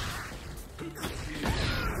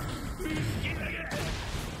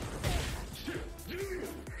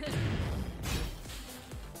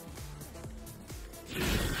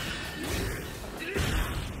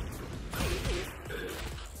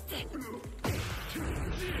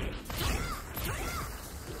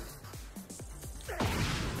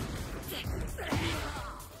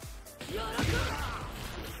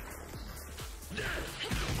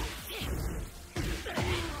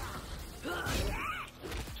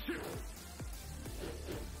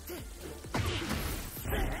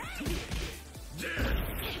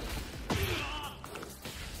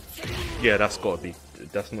 Yeah, that's gotta be.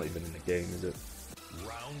 That's not even in the game, is it?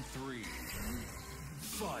 Round 3.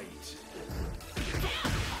 Fight.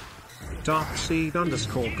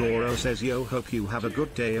 Darkseed_Goro says yo, hope you have a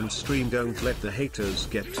good day and stream, don't let the haters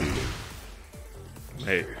get to you.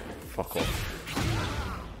 Hey, fuck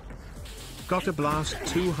off. Got a blast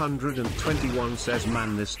 221 says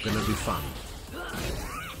man, this gonna be fun.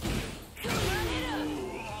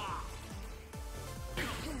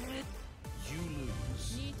 You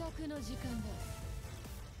lose.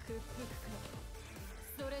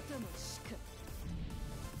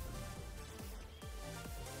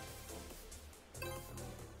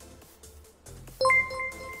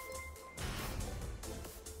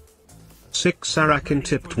 6Arakin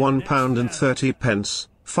tipped £1.30.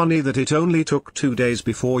 Funny that it only took 2 days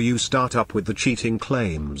before you start up with the cheating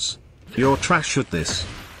claims. You're trash at this.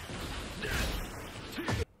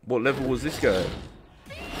 What level was this guy?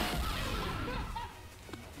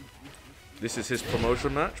 This is his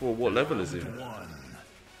promotion match? Well, what level is he?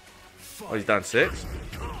 Oh, he's down 6?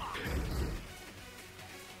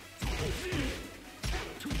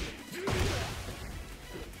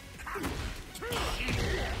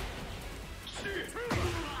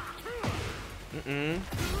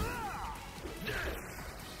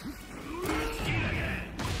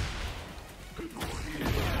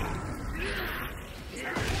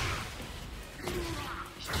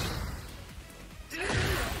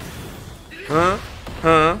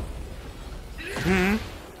 Huh?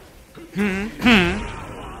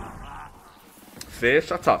 Fear?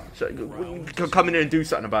 Shut up. Come in here and do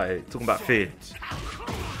something about it. Talking about fear.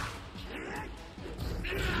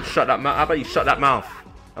 Shut that mouth. How about you shut that mouth?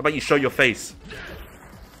 How about you show your face?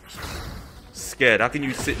 Scared. How can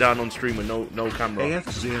you sit down on stream with no camera?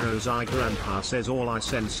 F0xy Grampa says all I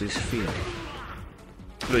sense is fear.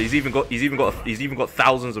 Look, he's even got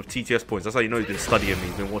thousands of TTS points. That's how you know he's been studying me.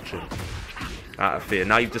 He's been watching. Out of fear.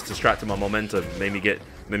 Now you've just distracted my momentum. Made me get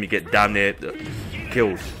damn near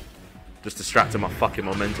killed. Just distracted my fucking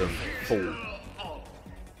momentum. Fool.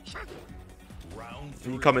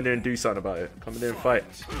 You come in there and do something about it. Come in there and fight.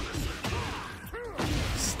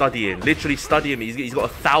 Studying, literally studying me. He's got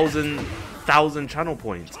 1,000 channel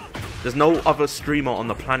points. There's no other streamer on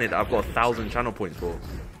the planet that I've got 1,000 channel points for.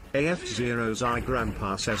 F0xy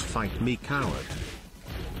Grampa says fight me, coward.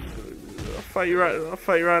 I'll fight you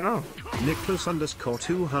right now.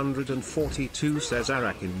 Nicholas_242 says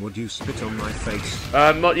Arakin, would you spit on my face?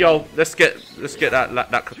 Yo, let's get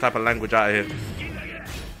that type of language out of here.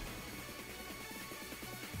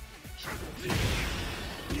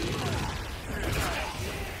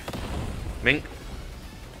 Mink.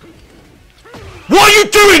 What are you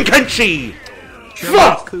doing, Kenshi?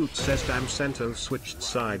 Fuck! Coot says damn Sento switched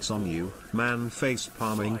sides on you, man, face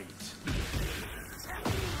palming.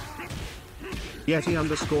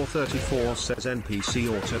 Yeti_34 says NPC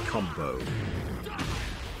auto combo.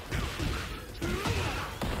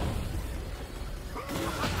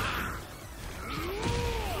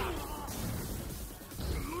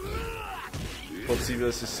 F0xy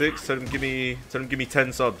versus 6. Tell him give me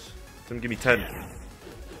 10 subs. Tell him give me 10.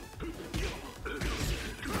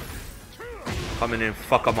 Come in and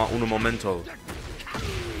fuck up my uno momento.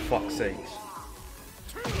 Fuck's sake.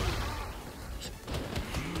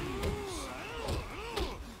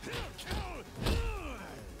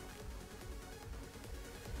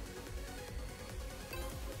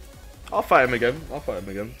 I'll fight him again. I'll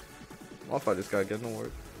fight this guy again, don't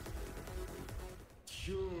worry.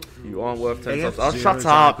 You aren't worth 10 subs. Oh, shut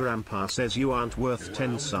up! Grandpa says you aren't worth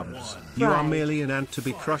 10 subs. You are merely an ant to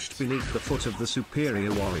be crushed beneath the foot of the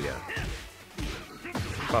superior warrior.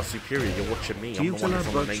 About superior, you're watching me. I'm the one that's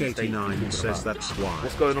on the main stage. 89 says that's why.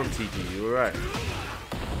 What's going on, TG? You alright?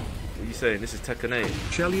 What are you saying? This is Tekken 8.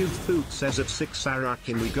 Shelly Food says at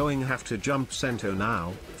 6Arakin we going have to jump Sento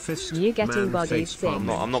now. Fist, you getting man, body face palm.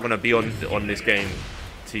 I'm not gonna be on this game,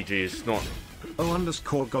 TG. It's not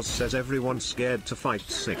O_Goz says everyone's scared to fight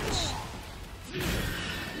 6.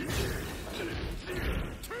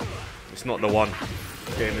 It's not the one.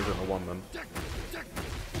 The game isn't the one, man.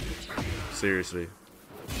 Seriously.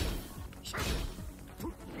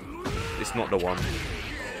 It's not the one.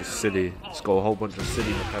 It's silly. It's got a whole bunch of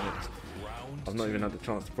silly mechanics. I've not even had the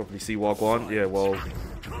chance to properly see Wagwan. Yeah, well...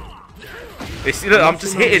 It's, look, I'm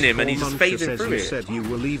just hitting him and he's just phasing through you it. Said you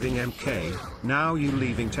were leaving MK. Now you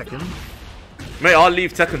leaving Tekken? Mate, I'll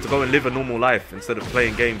leave Tekken to go and live a normal life instead of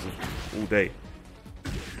playing games all day.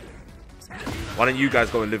 Why don't you guys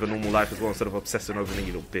go and live a normal life as well instead of obsessing over me,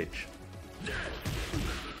 you little bitch?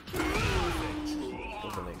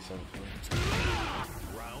 Doesn't make sense, man.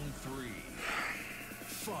 Round 3.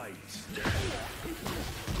 Fight.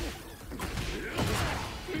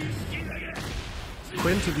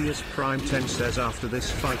 Quintidius Prime 10 says after this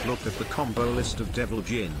fight look at the combo list of Devil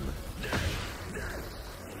Jin.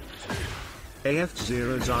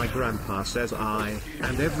 F0xy Grampa says I,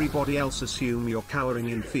 and everybody else assume you're cowering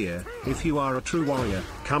in fear. If you are a true warrior,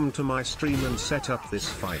 come to my stream and set up this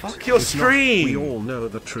fight. Fuck your stream! We all know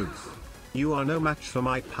the truth. You are no match for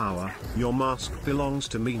my power, your mask belongs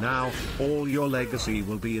to me now, all your legacy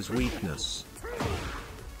will be as weakness.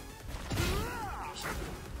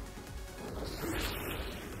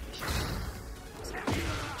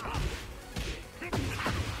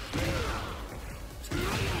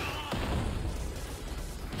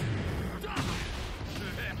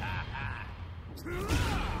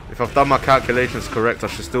 If I've done my calculations correct, I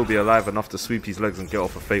should still be alive enough to sweep his legs and get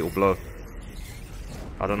off a fatal blow.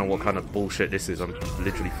 I don't know what kind of bullshit this is. I'm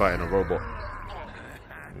literally fighting a robot.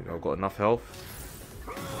 I've got enough health.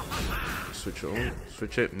 Switch it on.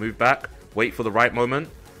 Switch it. Move back. Wait for the right moment.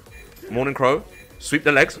 Morning Crow. Sweep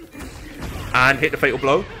the legs. And hit the fatal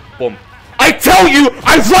blow. Boom. I tell you,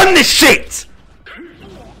 I run this shit!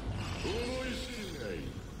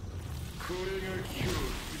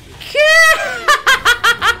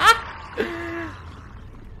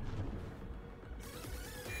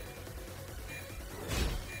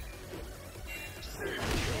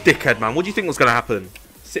 Dickhead, man. What do you think was going to happen?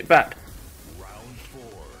 Sit back. Round 4.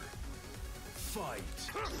 Fight.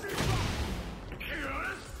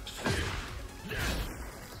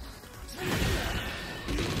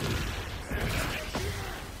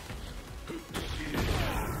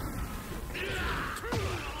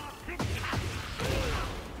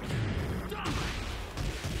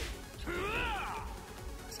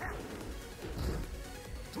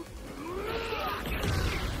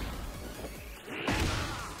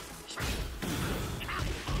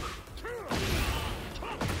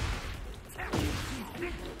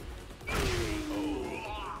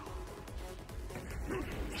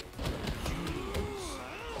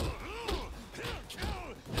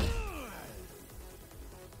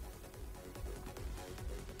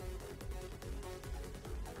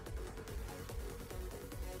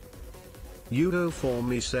 Yudo for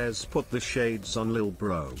me says put the shades on lil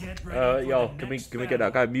bro. Yo, can we get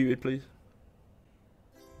that guy muted, please?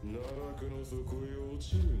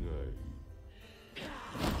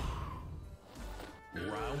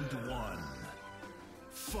 Round 1.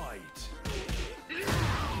 Fight.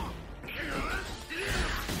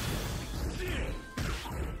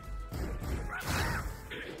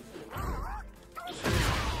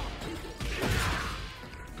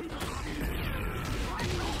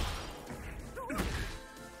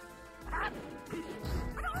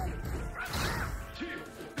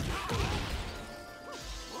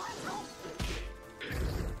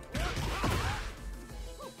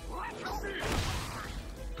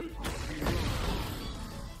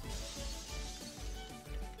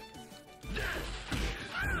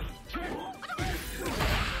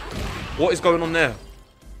 What is going on there?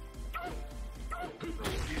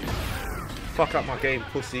 Fuck up my game,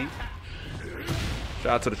 pussy.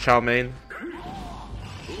 Shout out to the chow mein.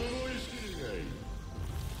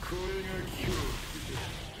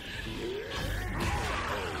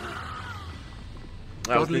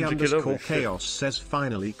 Godly_chaos says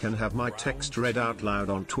finally can have my text read out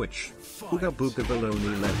loud on Twitch. Ooga booga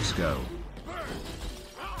baloney, let's go.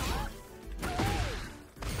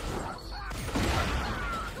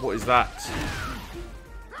 What is that?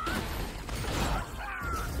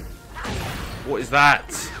 What is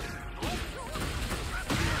that?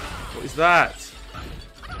 What is that?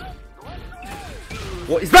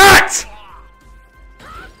 What is that?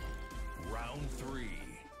 Round 3.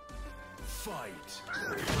 Fight.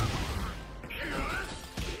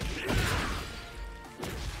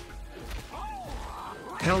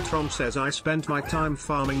 Keltron says I spent my time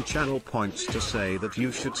farming channel points to say that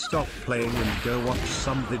you should stop playing and go watch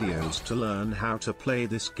some videos to learn how to play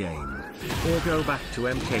this game. Or go back to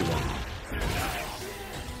MK1.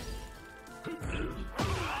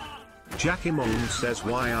 Jackie Mon says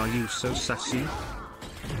why are you so sassy?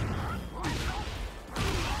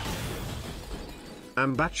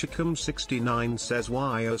 Ambachicum69 says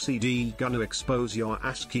why OCD gonna expose your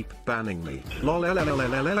ass, keep banning me. Lol.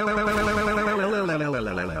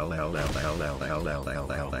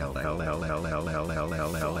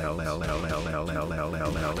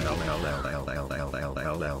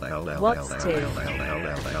 What's two?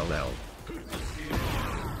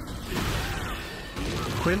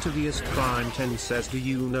 Quintavious Prime 10 says do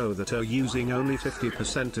you know that are using only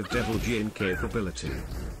 50% of Devil Jin capability?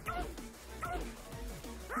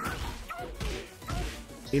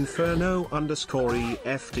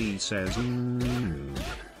 Inferno_EFD says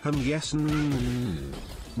yes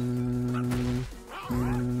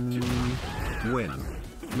win.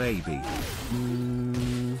 Maybe.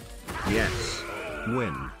 Yes.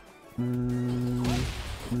 Win.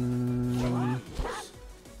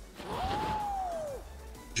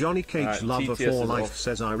 Johnny Cage Lover TTS for is Life off.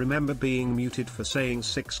 says I remember being muted for saying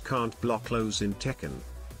 6 can't block lows in Tekken.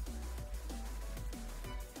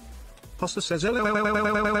 Hossa says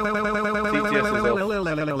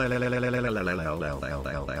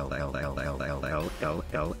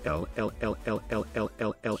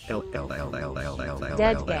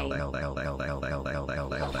Dead game.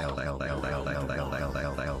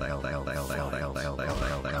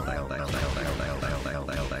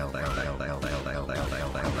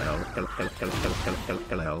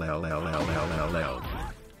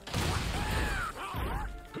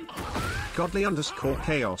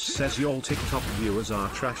 Godly_chaos says y'all TikTok viewers are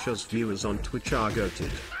trash as viewers on Twitch are goated.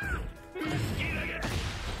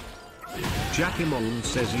 Jackie Mon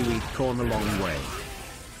says you eat corn a long way.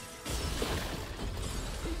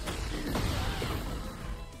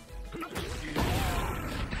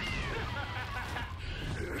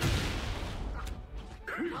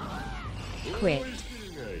 Quit.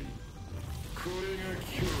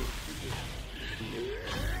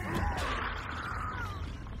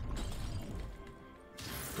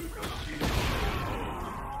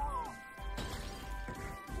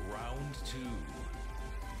 Round 2.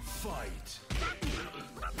 Fight.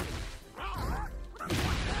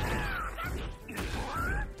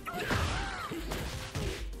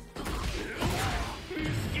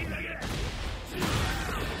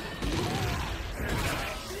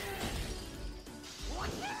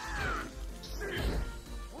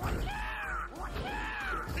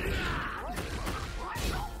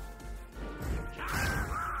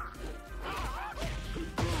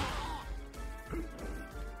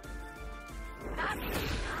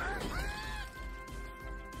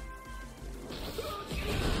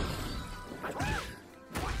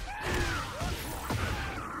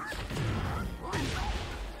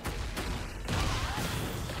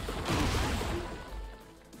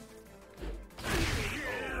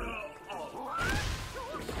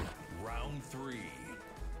 Round 3.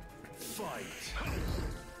 Fight.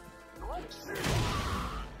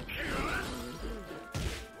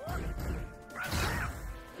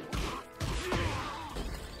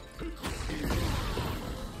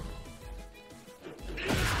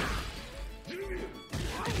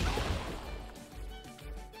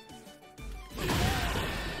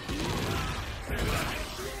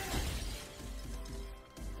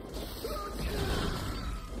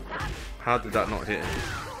 How did that not hit him?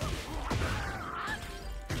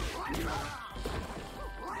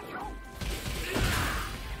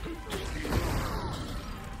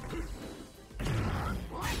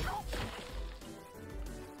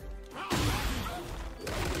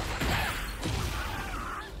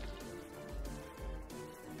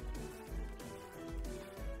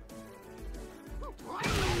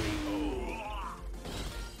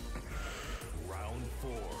 Round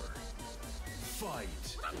 4. Fight.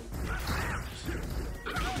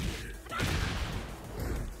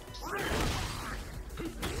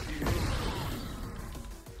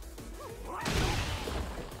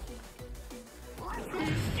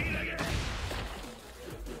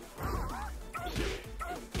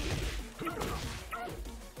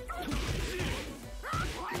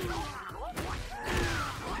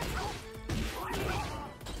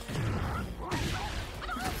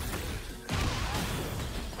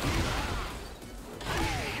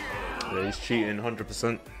 Yeah, he's cheating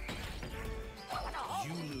 100%.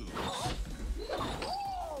 You lose.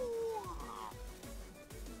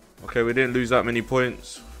 Okay, we didn't lose that many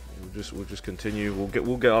points. We'll just continue. We'll get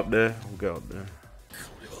up there. We'll get up there.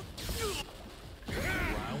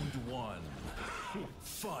 Round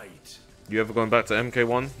You ever going back to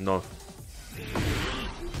MK1? No.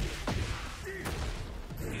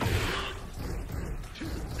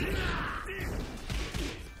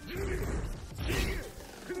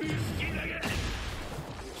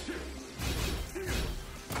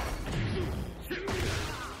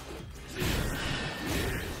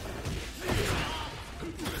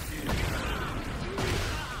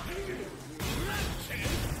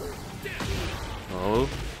 Oh.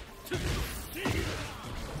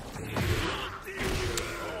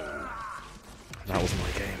 That was my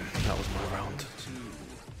game. That was my round.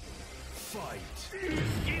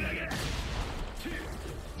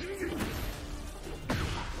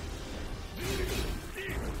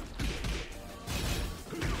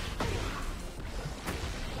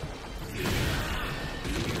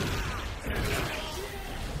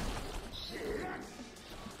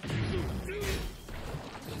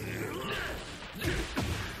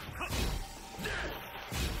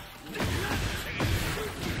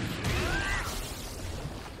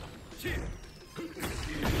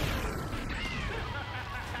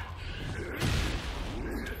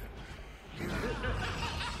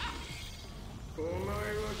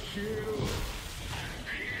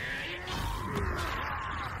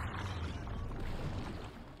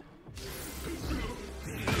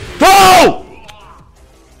 Go!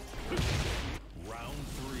 Round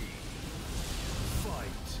 3.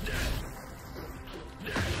 Fight.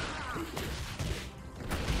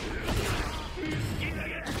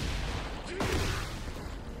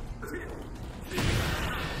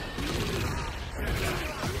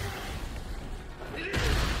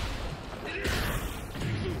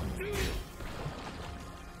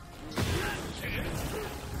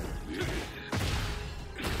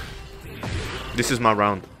 This is my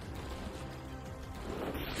round.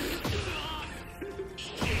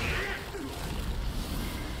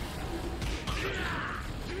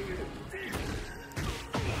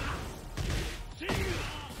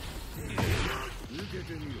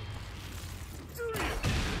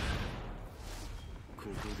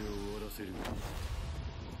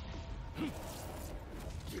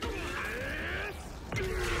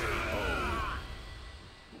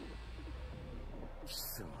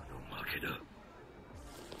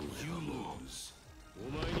 You lose.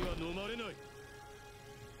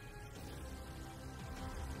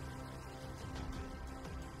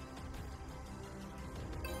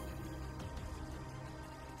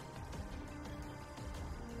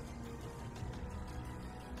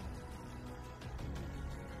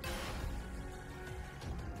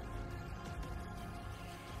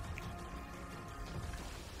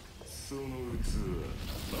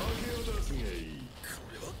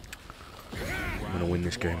 I'm gonna win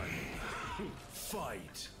this game.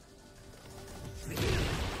 Fight.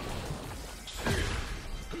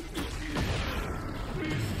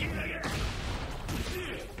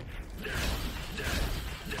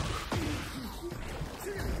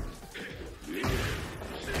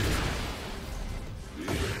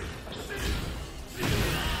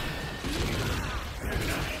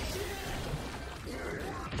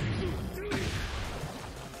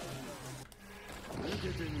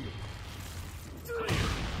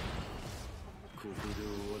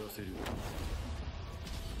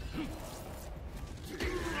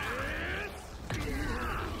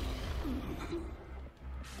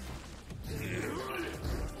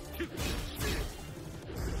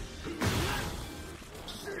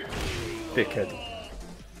 Dickhead.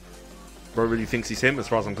 Bro really thinks he's him. As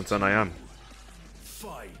far as I'm concerned, I am.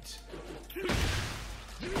 Fight.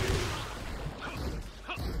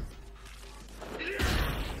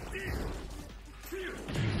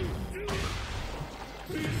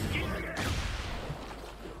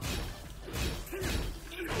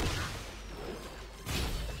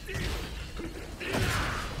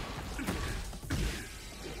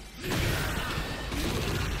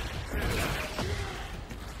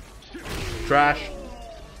 Trash.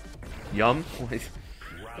 Yum.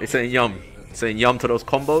 It's saying yum. It's saying yum to those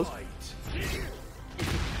combos.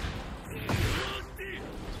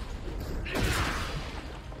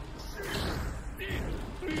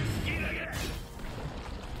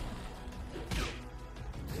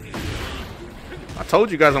 I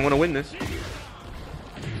told you guys I'm gonna win this.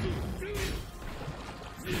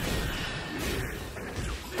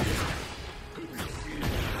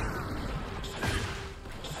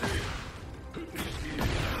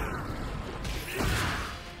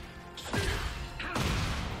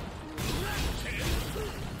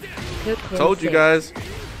 Told you guys.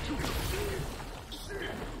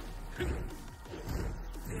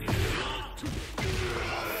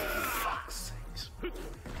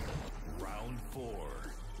 Round 4.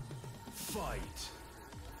 Fight.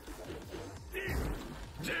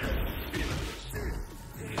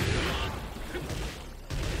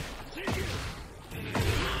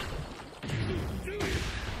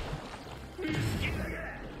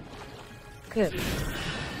 Cooked.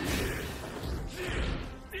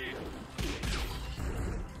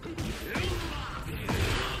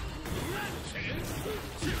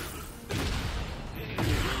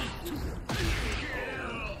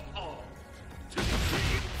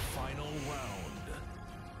 Final round.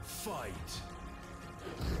 Fight.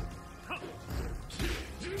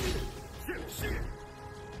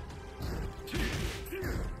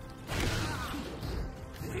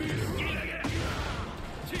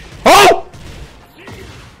 Oh!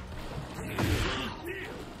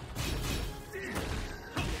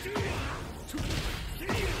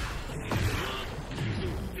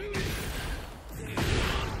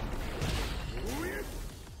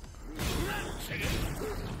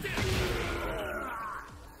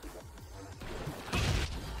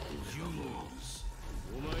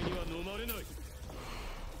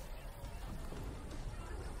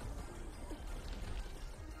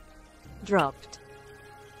 Dropped.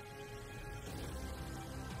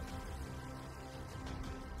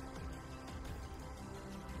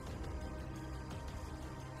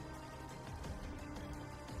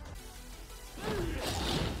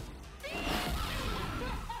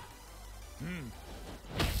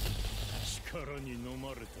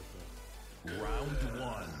 Round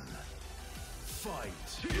one. Fight.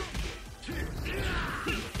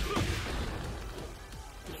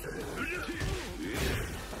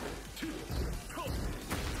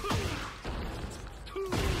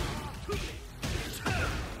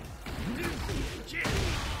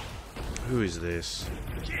 Who is this?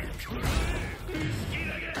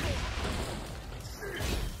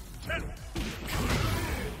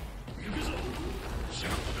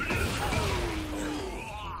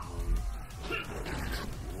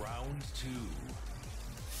 Round two.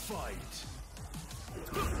 Fight.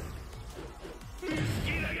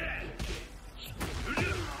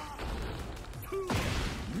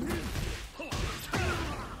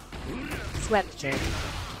 Swept it.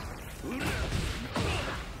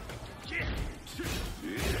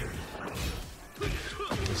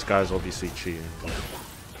 This guy's obviously cheating.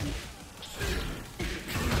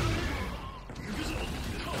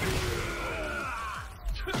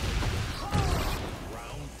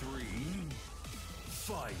 Round three.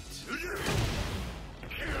 Fight.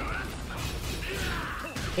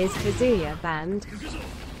 Is Kazuya banned?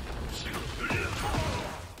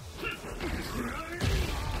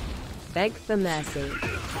 Beg for mercy.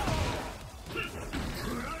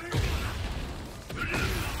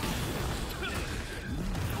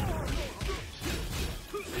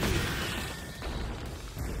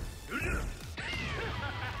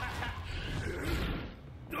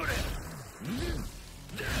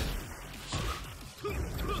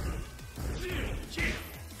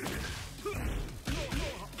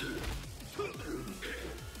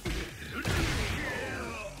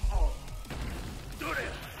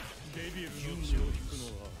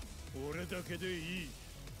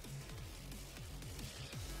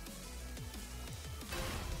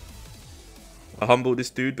 I humbled this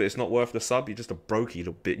dude, but it's not worth the sub. You're just a brokey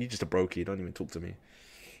little bit. You're just a brokey. Don't even talk to me.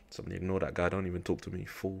 Somebody ignore that guy. Don't even talk to me,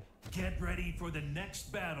 fool. Get ready for the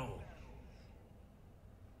next battle.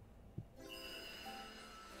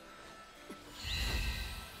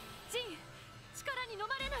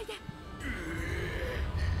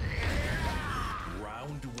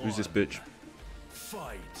 Round one. Who's this bitch?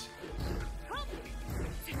 Fight.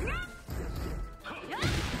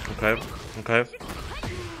 Okay, okay,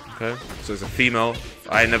 okay. So it's a female.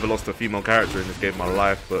 I ain't never lost a female character in this game in my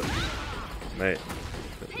life, but mate,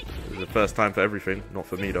 it's the first time for everything. Not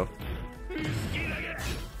for me though.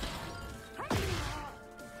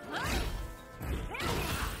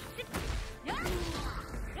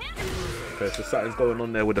 Okay, so something's going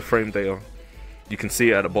on there with the frame data. You can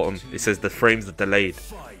see it at the bottom. It says the frames are delayed,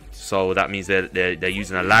 so that means they're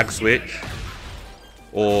using a lag switch,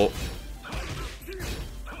 or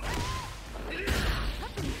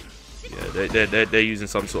yeah, they're using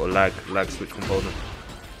some sort of lag switch component.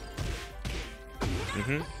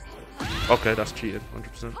 Okay, that's cheating,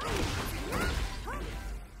 100%.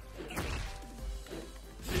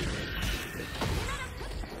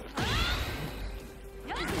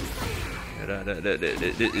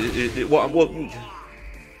 What?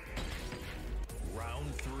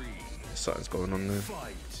 Round three. Something's going on there.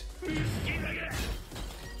 Fight.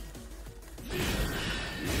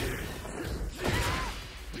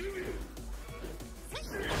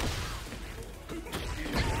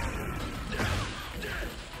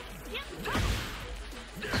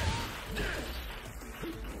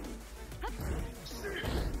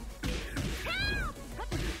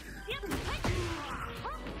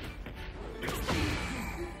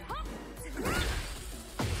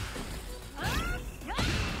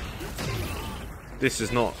 This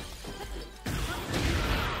is not.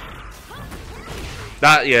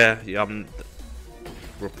 That, yeah, I'm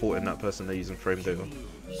reporting that person they're using frame data.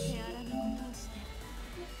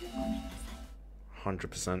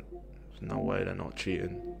 100%. There's no way they're not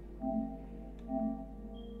cheating.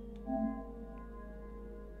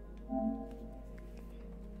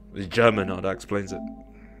 It's German, no, that explains it.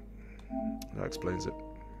 That explains it.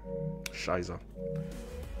 Scheiße.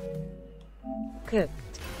 Cooked.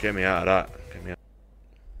 Get me out of that. Get me out.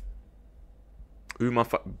 Who am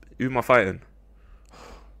I fighting?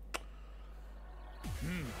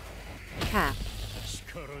 Cat.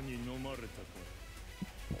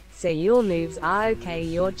 So your moves are okay,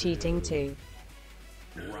 you're cheating too.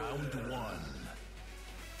 Round 1.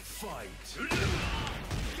 Fight.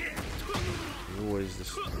 Always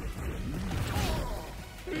this.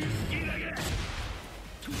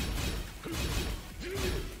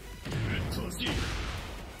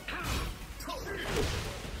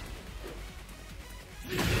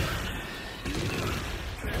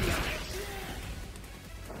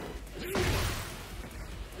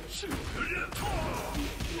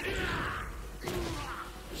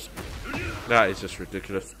 That is just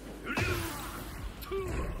ridiculous.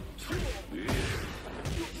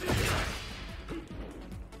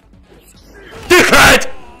 Dickhead!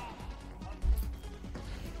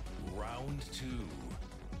 Round 2.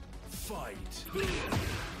 Fight.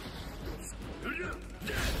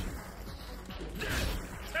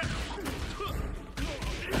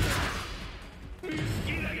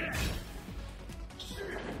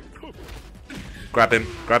 Grab him,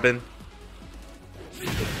 grab him.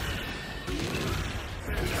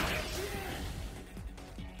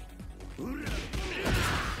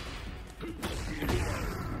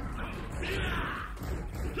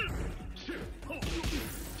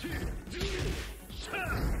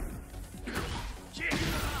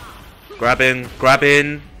 Grab in, grab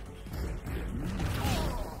in.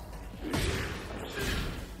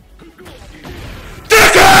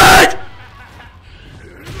 Dickhead!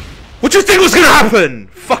 What do you think was gonna happen?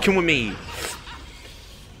 Fucking with me.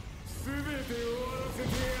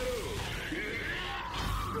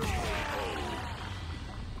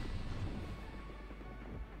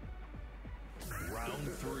 Round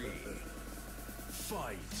 3.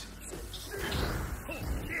 Fight.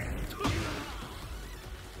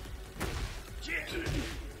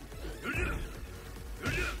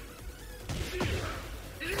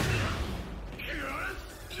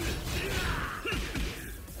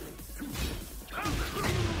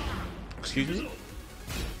 Excuse me?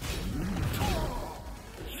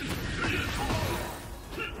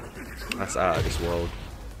 That's out of this world.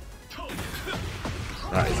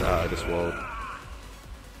 That is out of this world.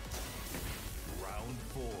 Round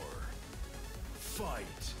 4.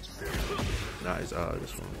 Fight. That is out of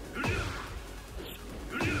this world.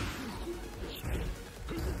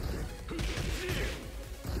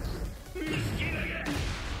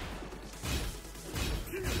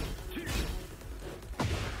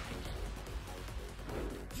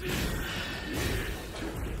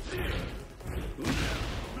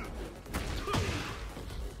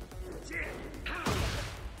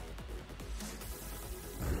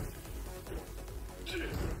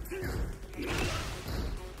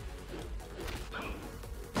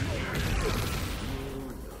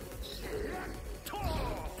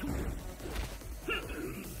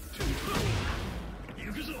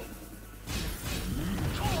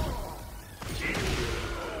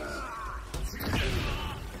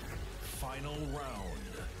 Final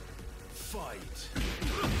round. Fight.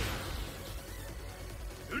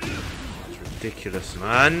 It's ridiculous,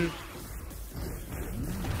 man.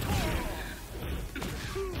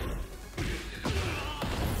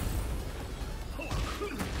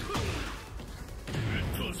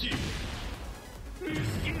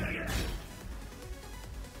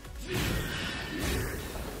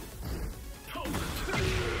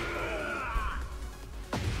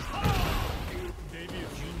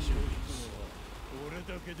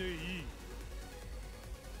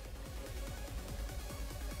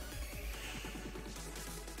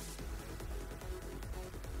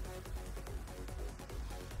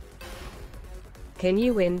 Can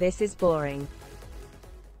you win? This is boring.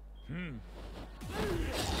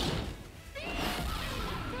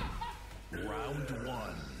 Round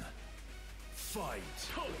 1. Fight.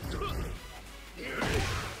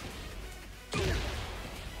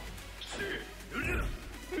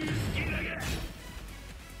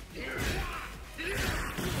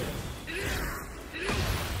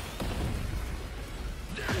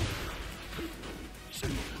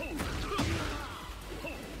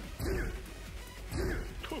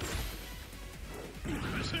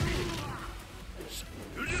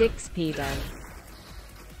 6 pedo.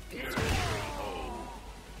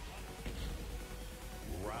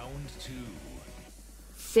 Round 2.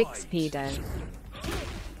 6 pedo.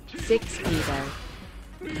 6 pedo.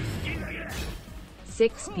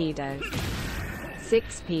 6 pedo.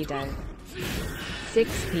 6 pedo.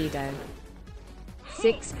 6 pedo.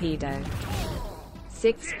 6 pedo.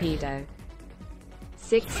 6 pedo.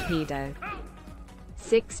 6 pedo.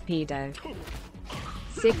 6 pedo.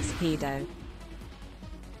 6 pedo.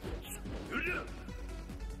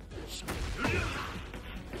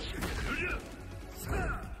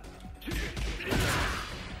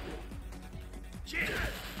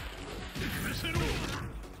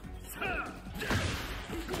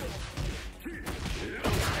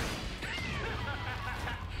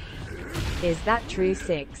 Is that true,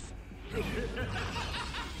 6?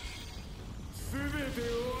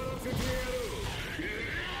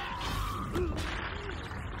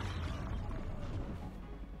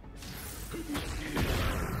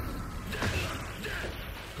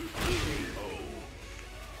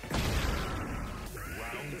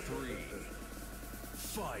 Round 3.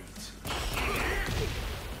 Fight.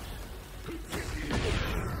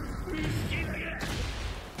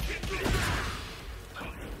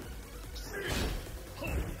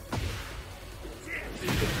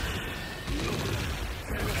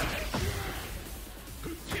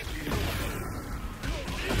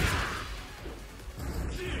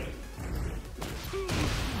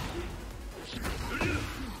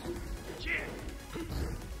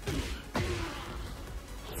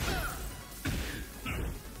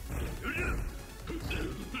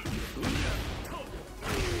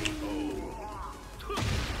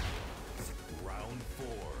 Round 4.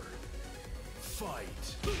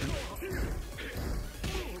 Fight.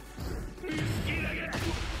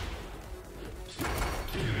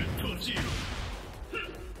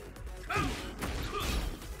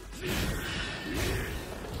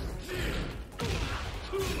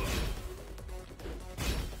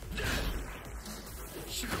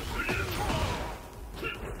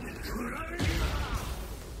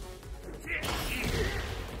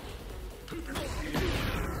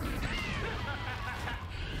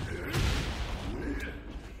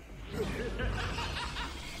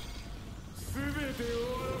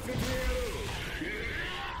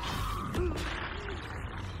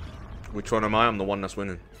 Which one am I? I'm the one that's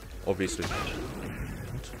winning, obviously. This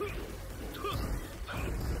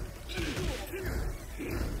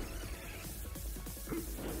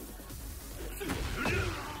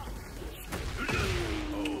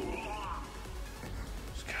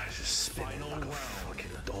guy's just spinning like a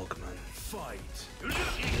fucking dog, man. Fight.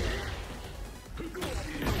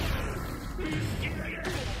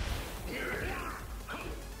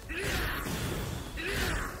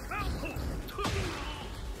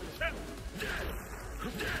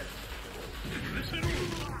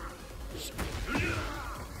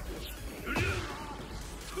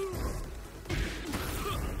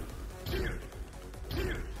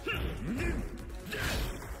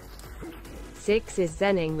 Six is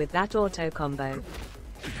zenning with that auto combo.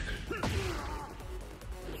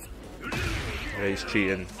 Yeah, he's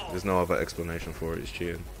cheating. There's no other explanation for it. He's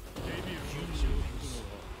cheating.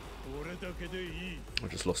 I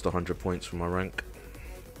just lost 100 points from my rank.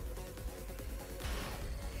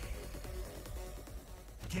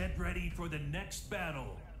 Get ready for the next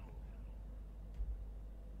battle.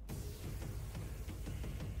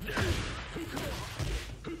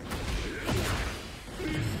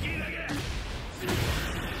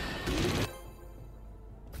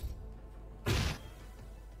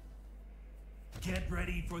 Get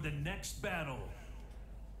ready for the next battle.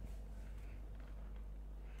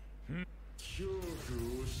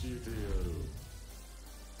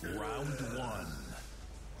 Round 1.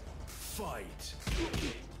 Fight.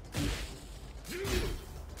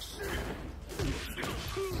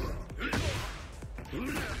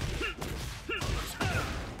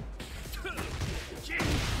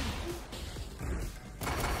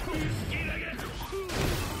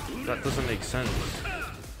 That doesn't make sense.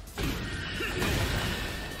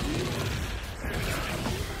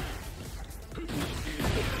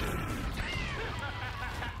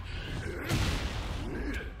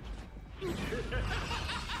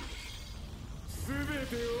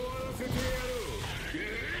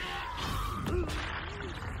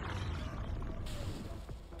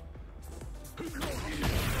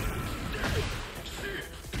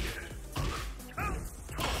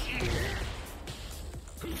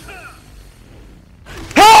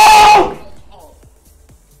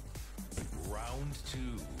 Round 2.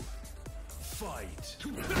 Fight.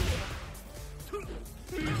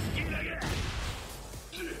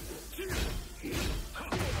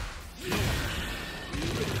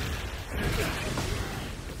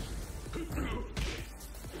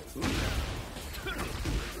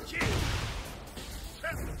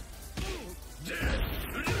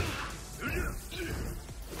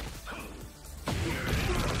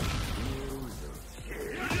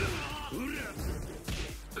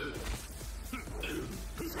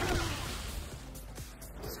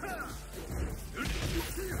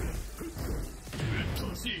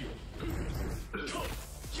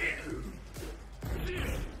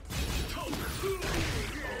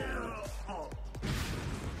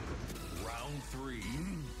 Round 3.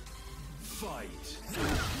 Fight.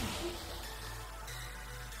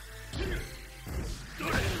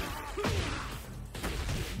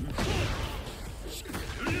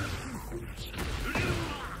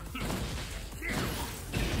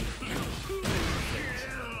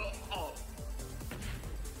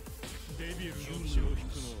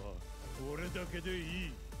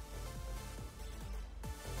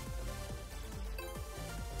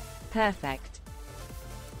 Perfect.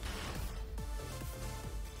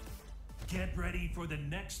 Get ready for the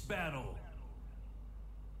next battle.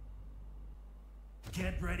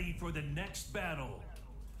 Get ready for the next battle.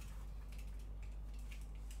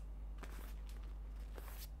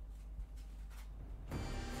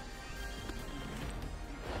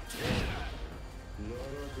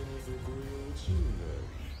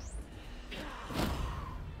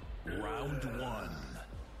 Round 1.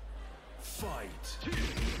 Fight.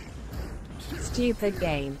 Stupid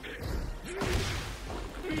game.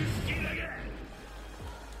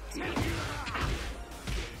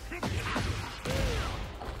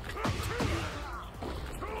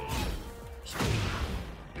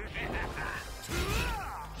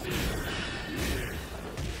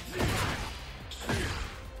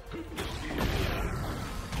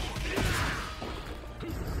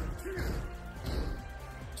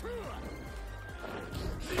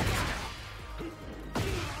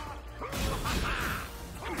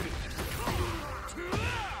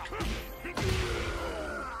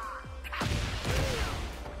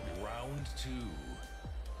 Round 2.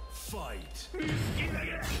 Fight.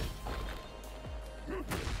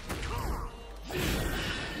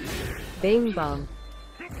 Bing bong.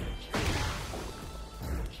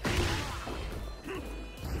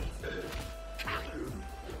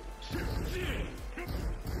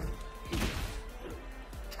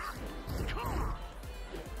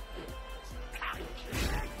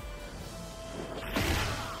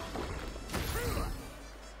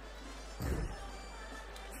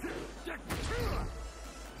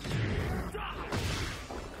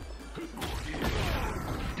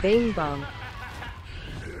 Bing bong.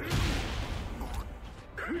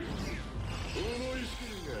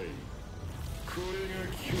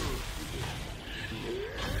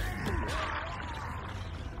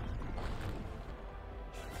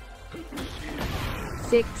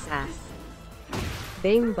 Six ass.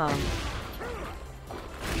 Bing bong.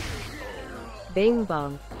 Bing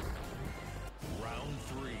bong. Round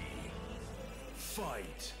 3.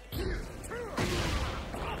 Fight.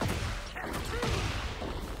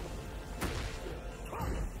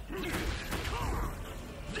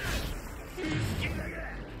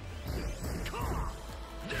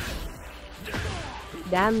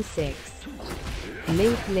 Damn six.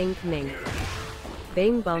 Link link link.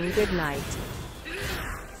 Bing bong good night.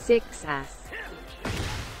 Six ass.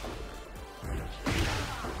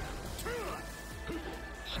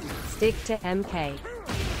 Stick to MK.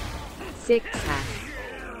 Six ass.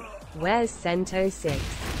 Where's Cento 6?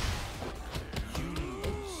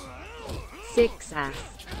 Six ass.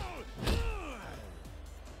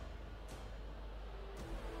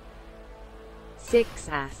 Six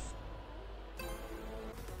ass.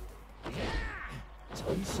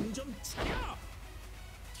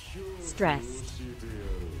 Stressed.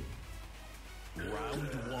 Round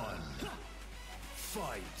 1.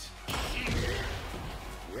 Fight.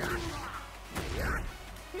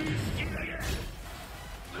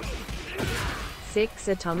 Six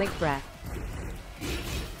atomic breath.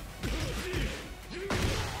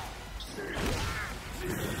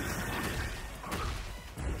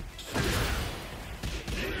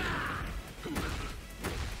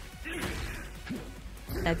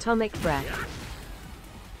 Atomic breath.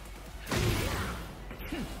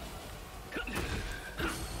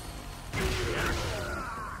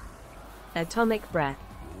 Atomic breath.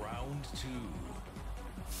 Round 2.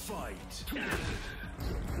 Fight.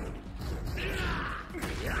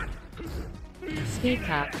 Speak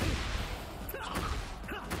up.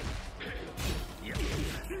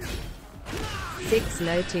 Six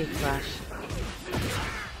no toothbrush.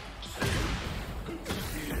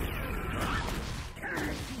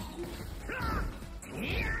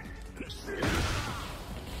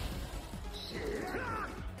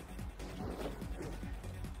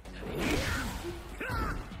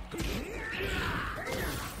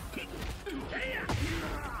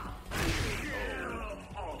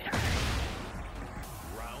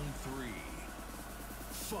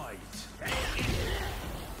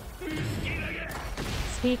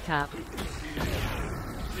 Speak up.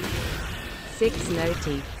 6 no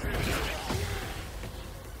teeth.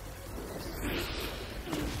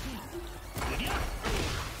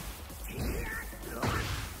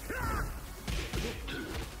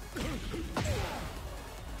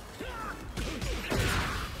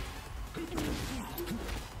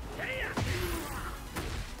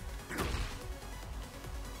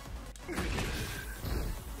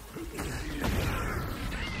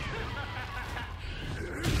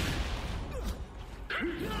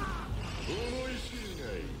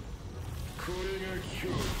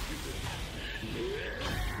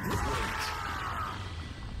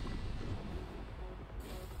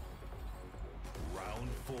 Round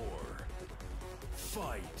 4.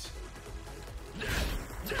 Fight.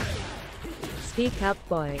 Speak up,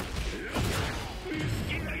 boy.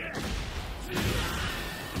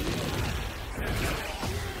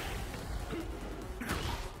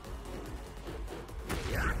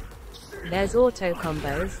 There's auto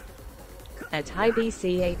combos. At high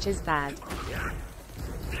BCH is bad.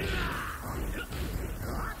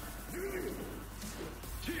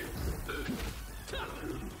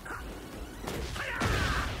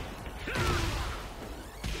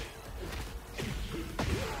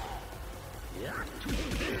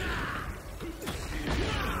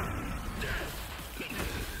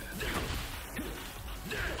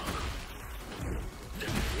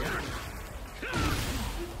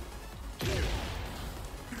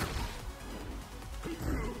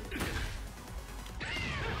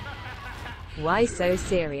 Why so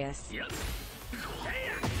serious?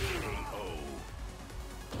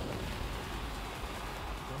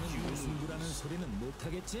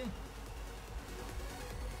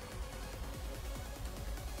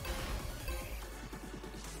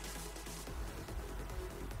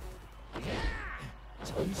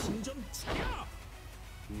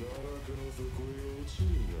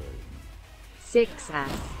 Six ass.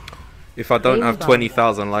 If I don't have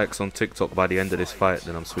 20,000 likes on TikTok by the end of this fight,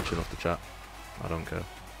 then I'm switching off the chat. I don't care.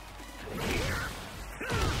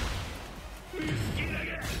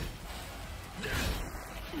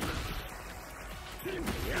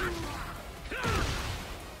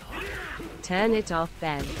 Turn it off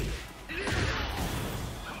then.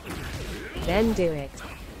 Then do it.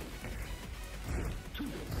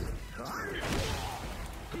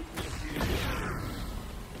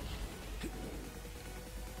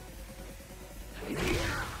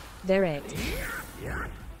 They're it.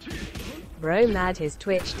 Bro mad his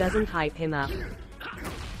Twitch doesn't hype him up.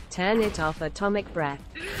 Turn it off. Atomic breath.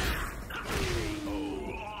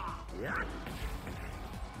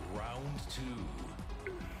 Round 2.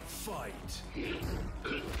 Fight.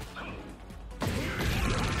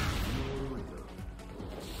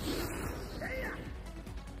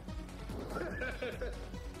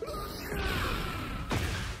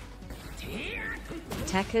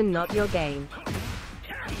 Tekken not your game.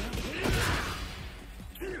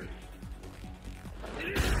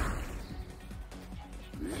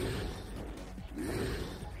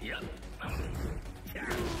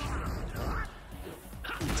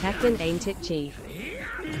 Tekken ain't it, chief?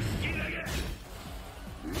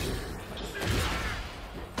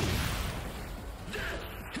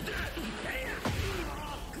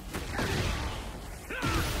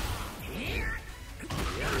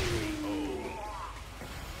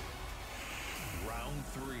 Round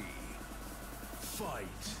 3. Fight.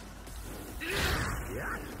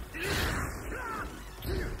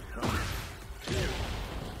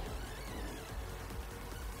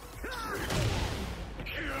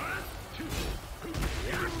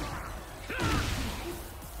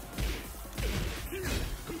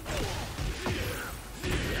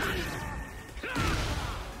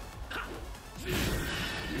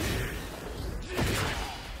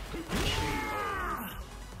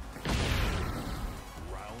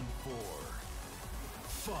 Round 4.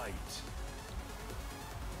 Fight.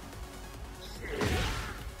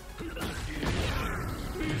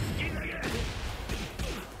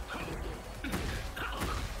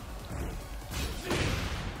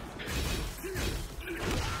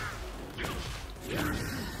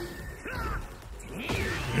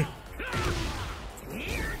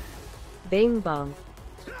 Bing bong.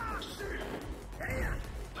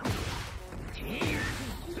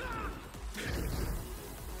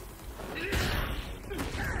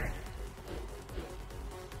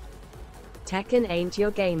 Tekken ain't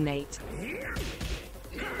your game, mate.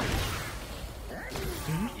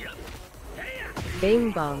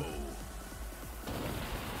 Bing bong.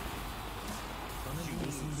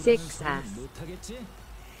 6 ass.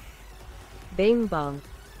 Bing bong.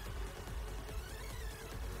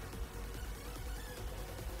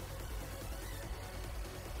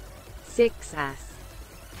 6As.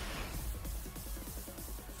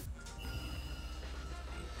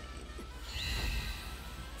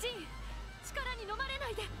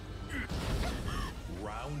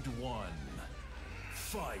 Round 1.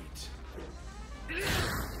 Fight.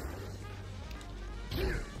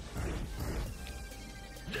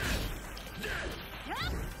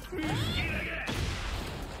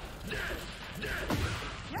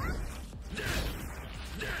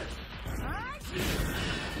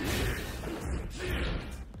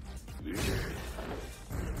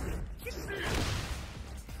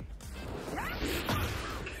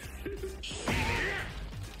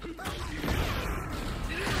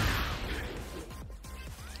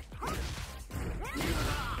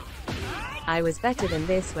 I was better than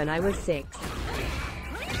this when I was 6.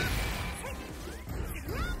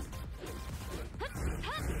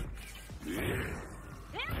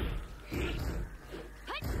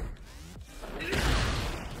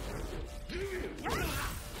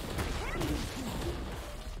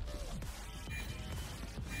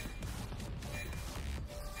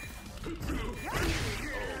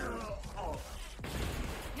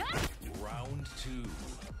 Round 2.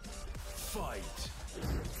 Fight.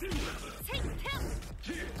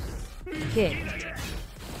 Kicked.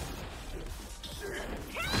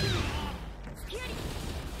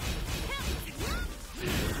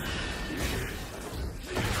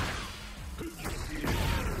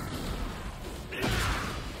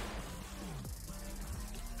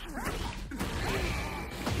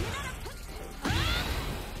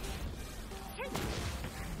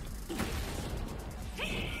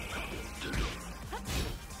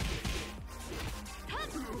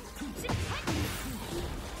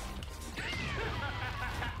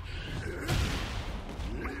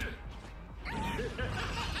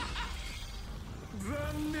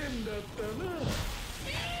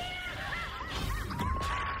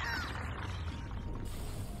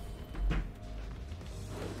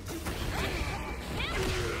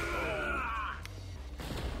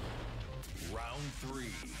 Round 3.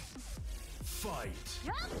 Fight.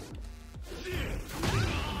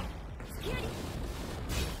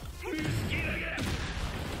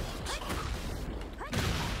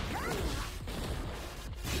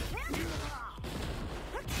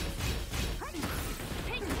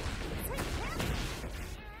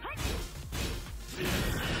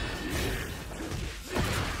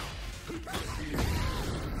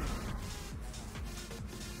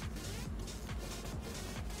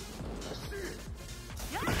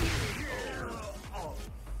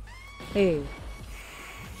 Ooh.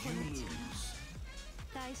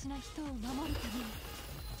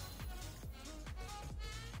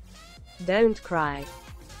 Don't cry.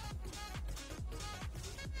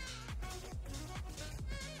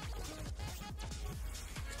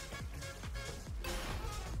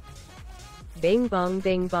 Bing bong,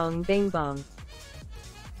 bing bong, bing bong.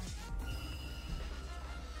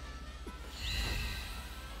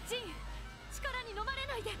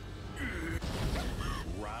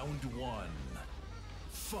 Round 1.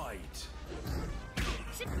 Fight.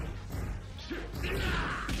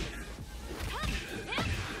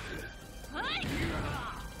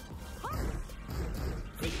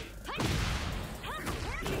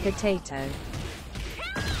 Potato.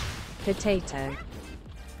 Potato.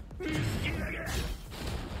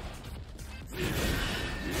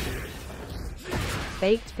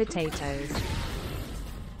 Baked potatoes.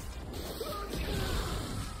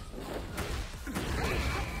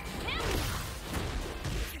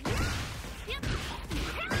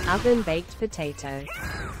 Oven baked potato.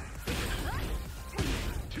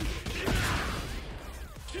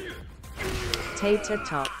 Tater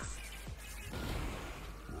tots.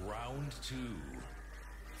 Round 2.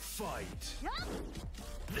 Fight.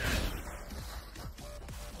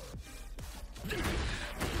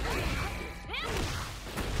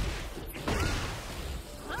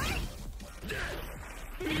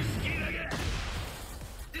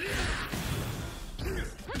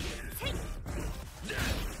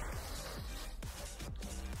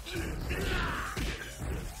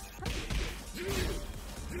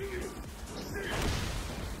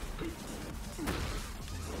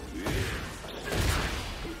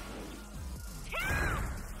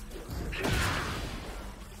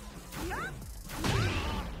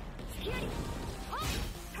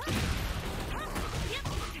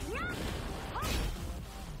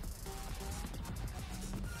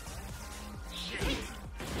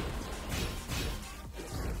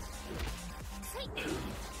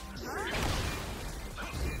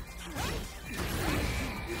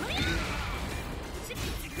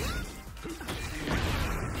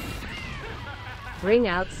 Bring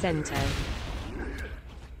out center.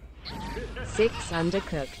 6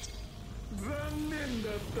 undercooked.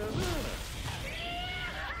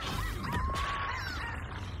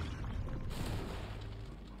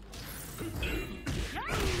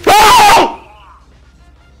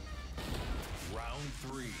 Round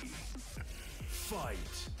 3. Fight.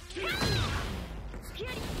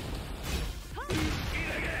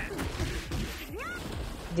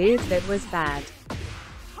 Dude, that was bad.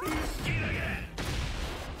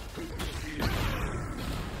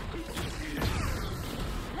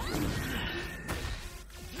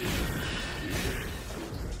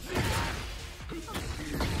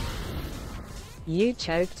 You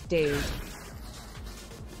choked, dude.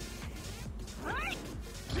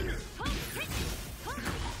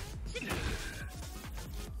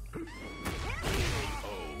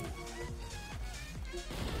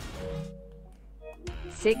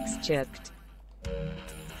 Six choked.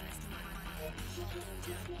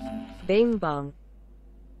 Bing bong.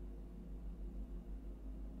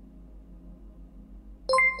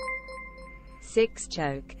 Six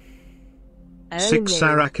choke. Oh,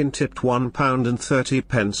 6Arakin tipped £1.30.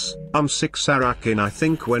 6Arakin, I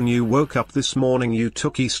think when you woke up this morning you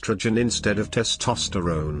took estrogen instead of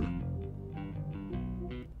testosterone.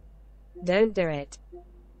 Don't do it.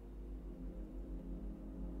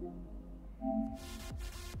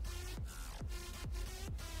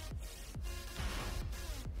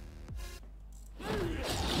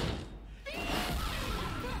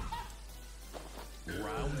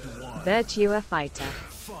 Round 1. Virtua Fighter.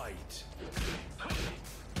 Fight.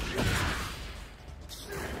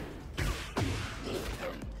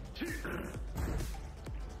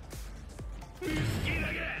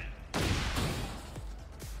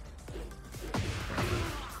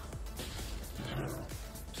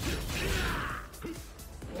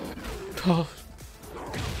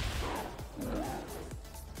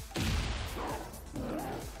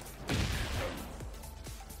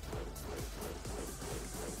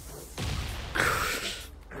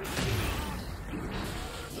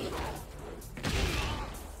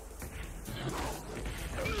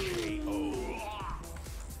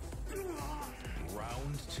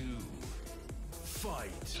 Round 2.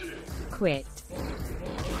 Fight. Quit.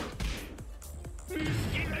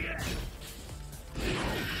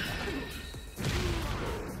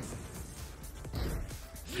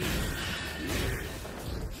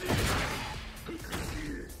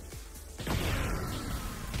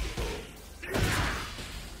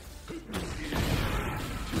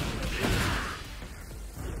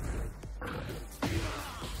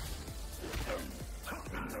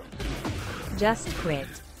 Just quit.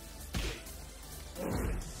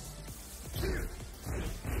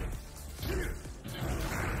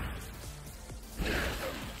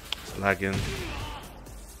 It's lagging.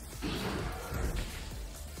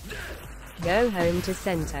 Go home to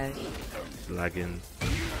Cento. It's lagging.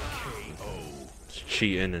 It's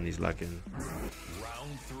cheating and he's lagging.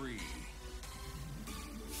 Round 3.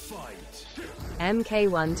 Fight.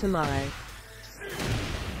 MK1 tomorrow.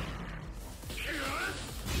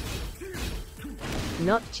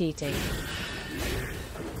 Not cheating.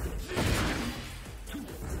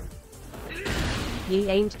 He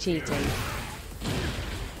ain't cheating.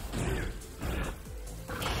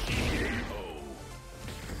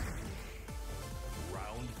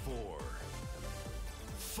 Round 4.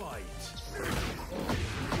 Fight.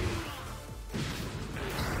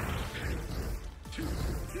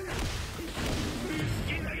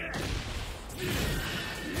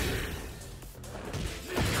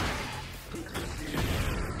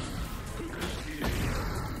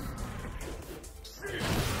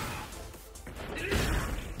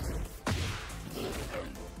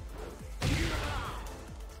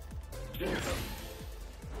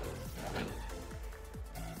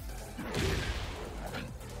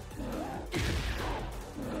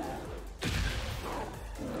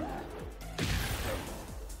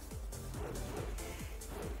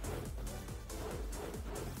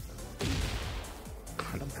 What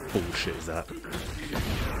kind of bullshit is that?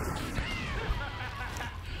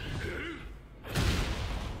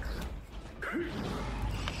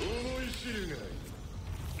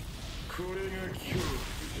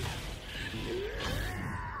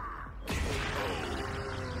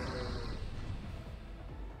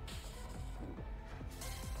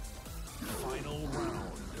 Final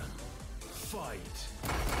round. Fight.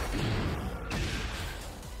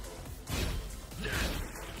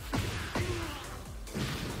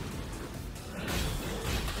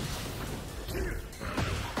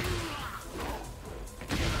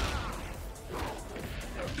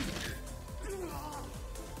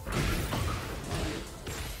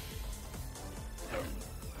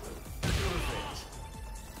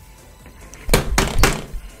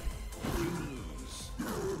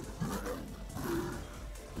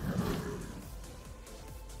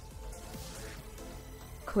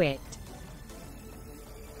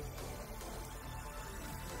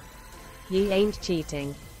 Ye ain't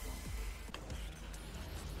cheating.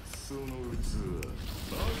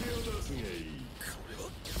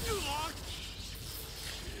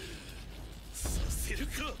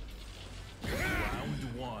 Round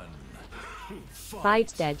one.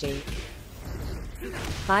 Fight Deji.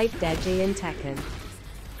 Fight Deji in Tekken.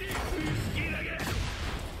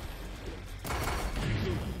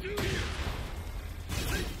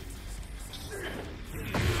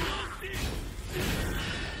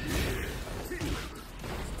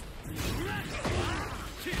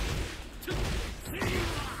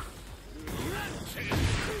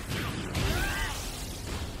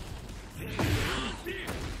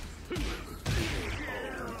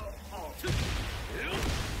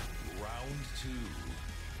 Round two.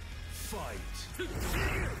 Fight.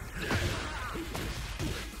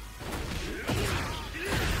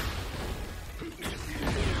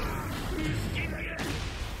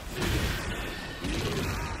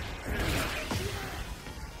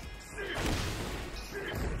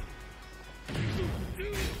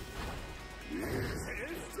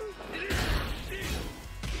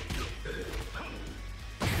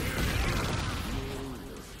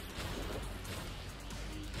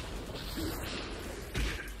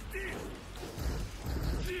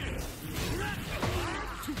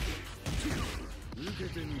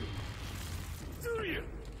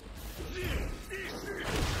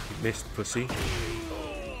 Missed, pussy.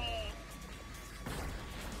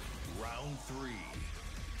 Round three.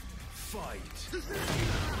 Fight.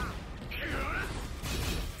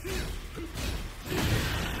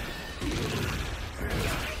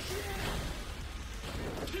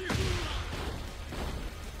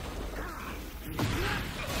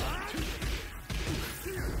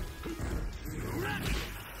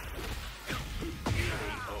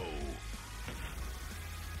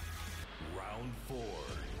 Round four.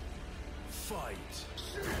 Fight.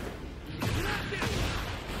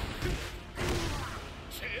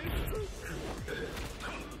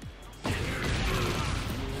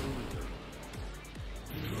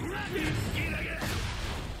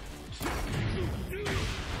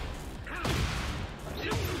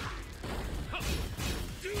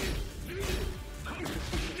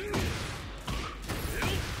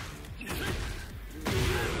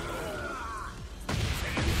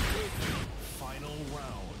 Final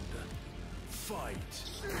round. Fight.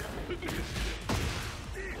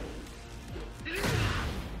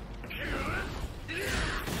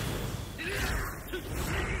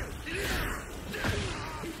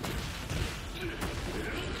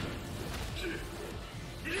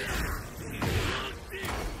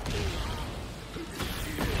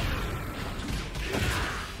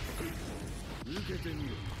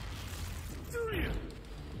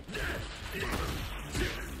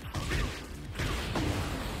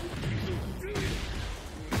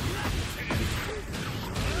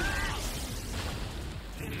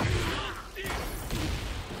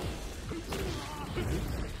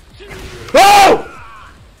 Oh!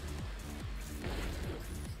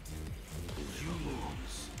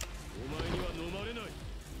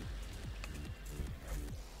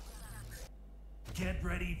 Get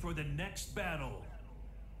ready for the next battle.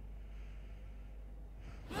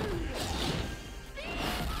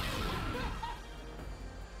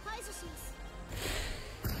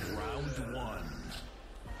 Round one.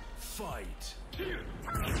 Fight.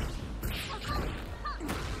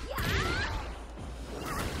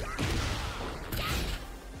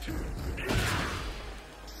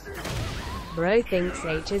 Bro thinks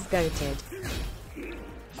H is goated.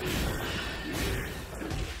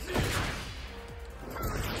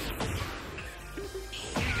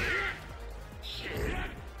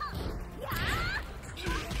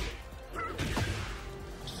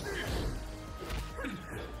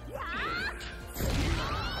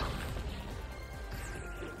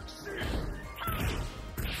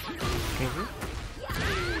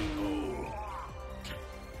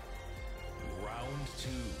 Round two.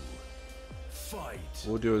 Fight.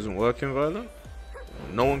 Audio isn't working, Violet.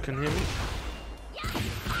 No one can hear me.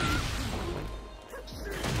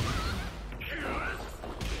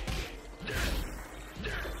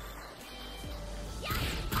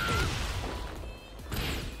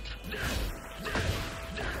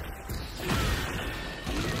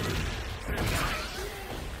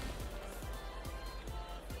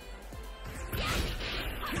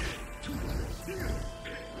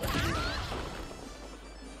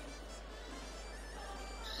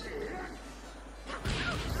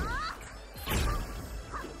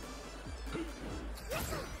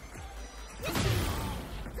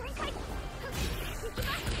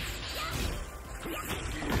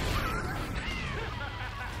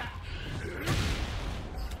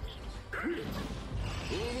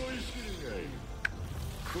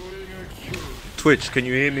 Twitch, can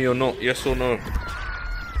you hear me or not? Yes or no?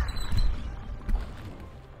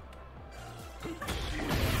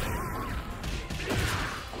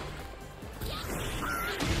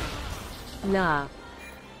 Nah.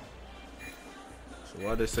 So why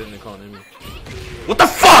are they saying they can't hear me? What the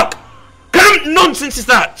fuck? What kind of nonsense is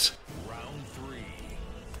that? Round 3.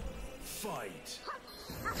 Fight.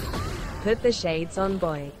 Put the shades on,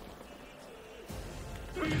 boy.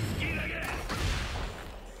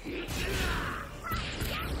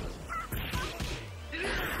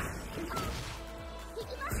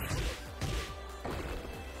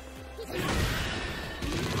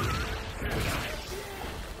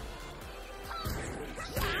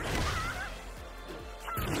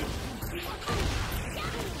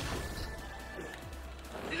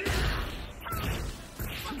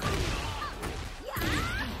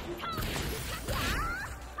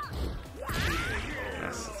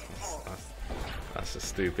 That's just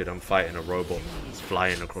stupid. I'm fighting a robot that's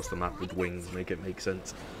flying across the map with wings. Make it make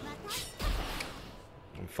sense.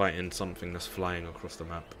 I'm fighting something that's flying across the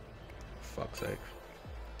map. For fuck's sake.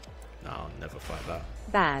 No, I'll never fight that.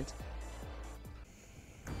 Bad.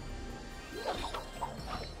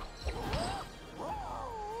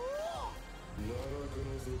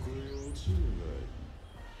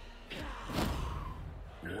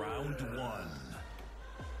 Round 1.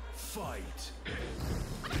 Fight.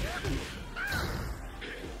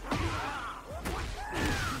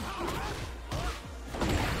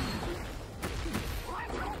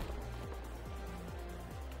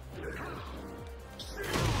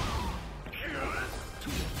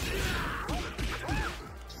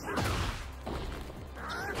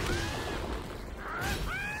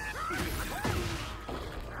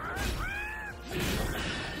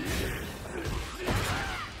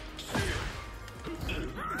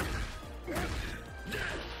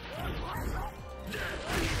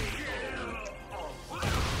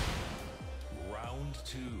 Round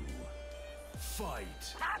 2. Fight.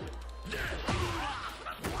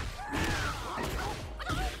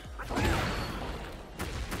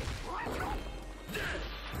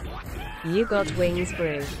 You got wings,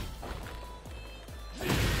 bro.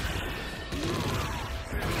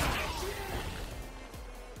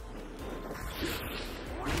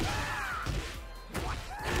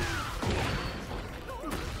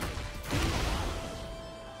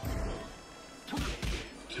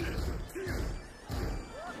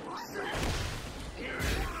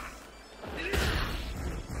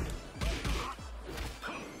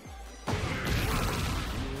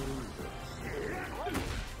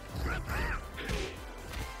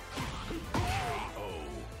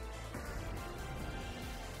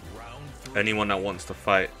 Anyone that wants to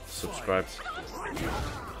fight, subscribe.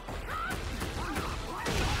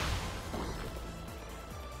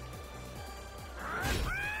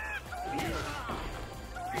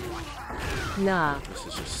 Nah. This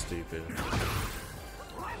is just stupid.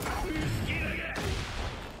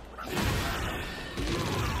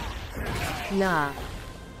 Nah.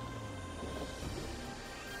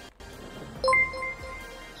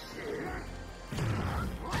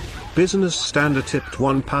 Business Standard tipped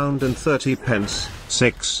 £1.30.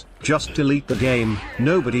 6. Just delete the game,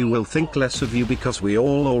 nobody will think less of you because we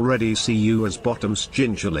all already see you as bottoms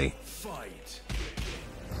gingerly. Fight.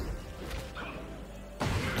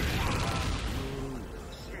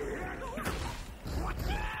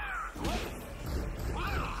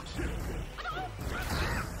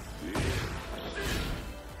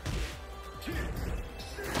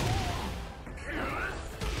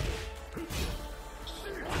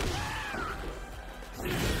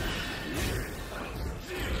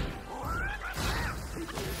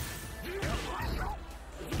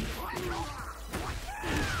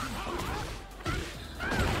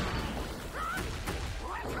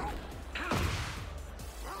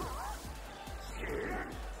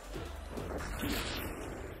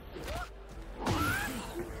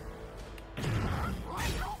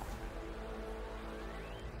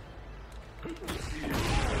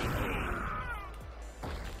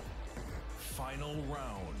 Final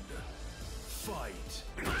round. Fight.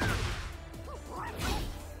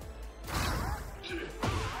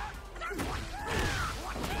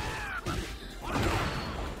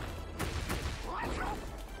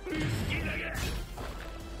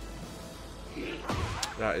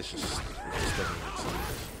 That is just, it just doesn't make sense.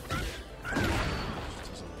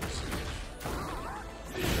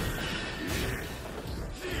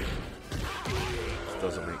 It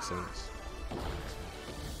doesn't make sense.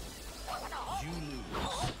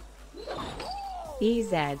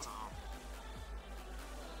 EZ.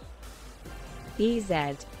 EZ.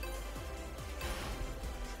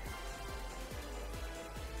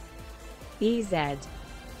 BZ.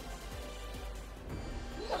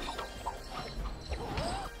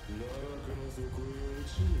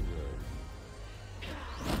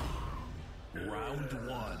 Round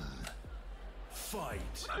one. Fight.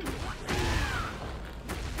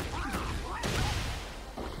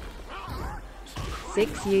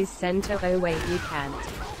 6 use center. Oh wait, you can't.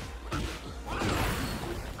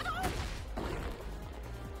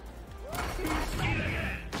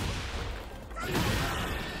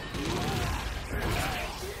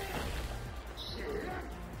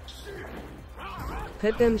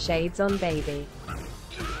 Put them shades on, baby.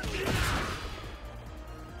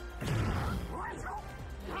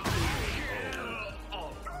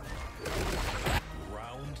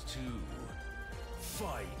 Round two.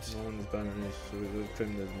 Fight. No one's banning this, so we'll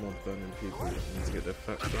pretend there's not banning people. Just need to get their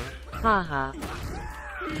facts right. Haha.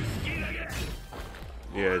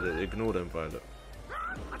 Yeah, ignore them, Violet.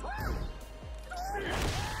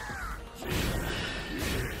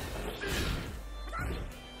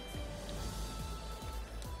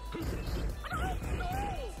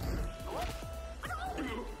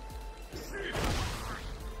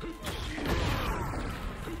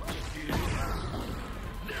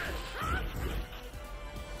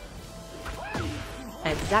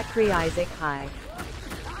 At Zachary Isaac High.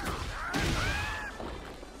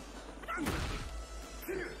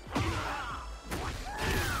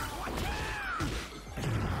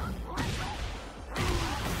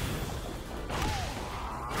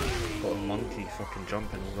 Got a monkey fucking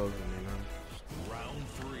jumping all over me, man. Round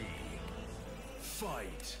three.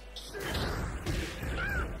 Fight.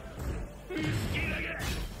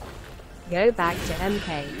 Go back to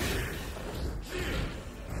MK.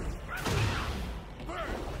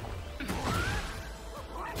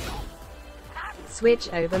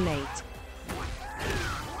 Switch over, mate.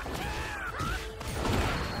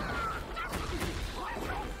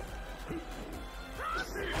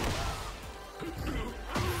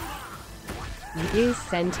 Use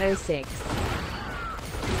Cento 6.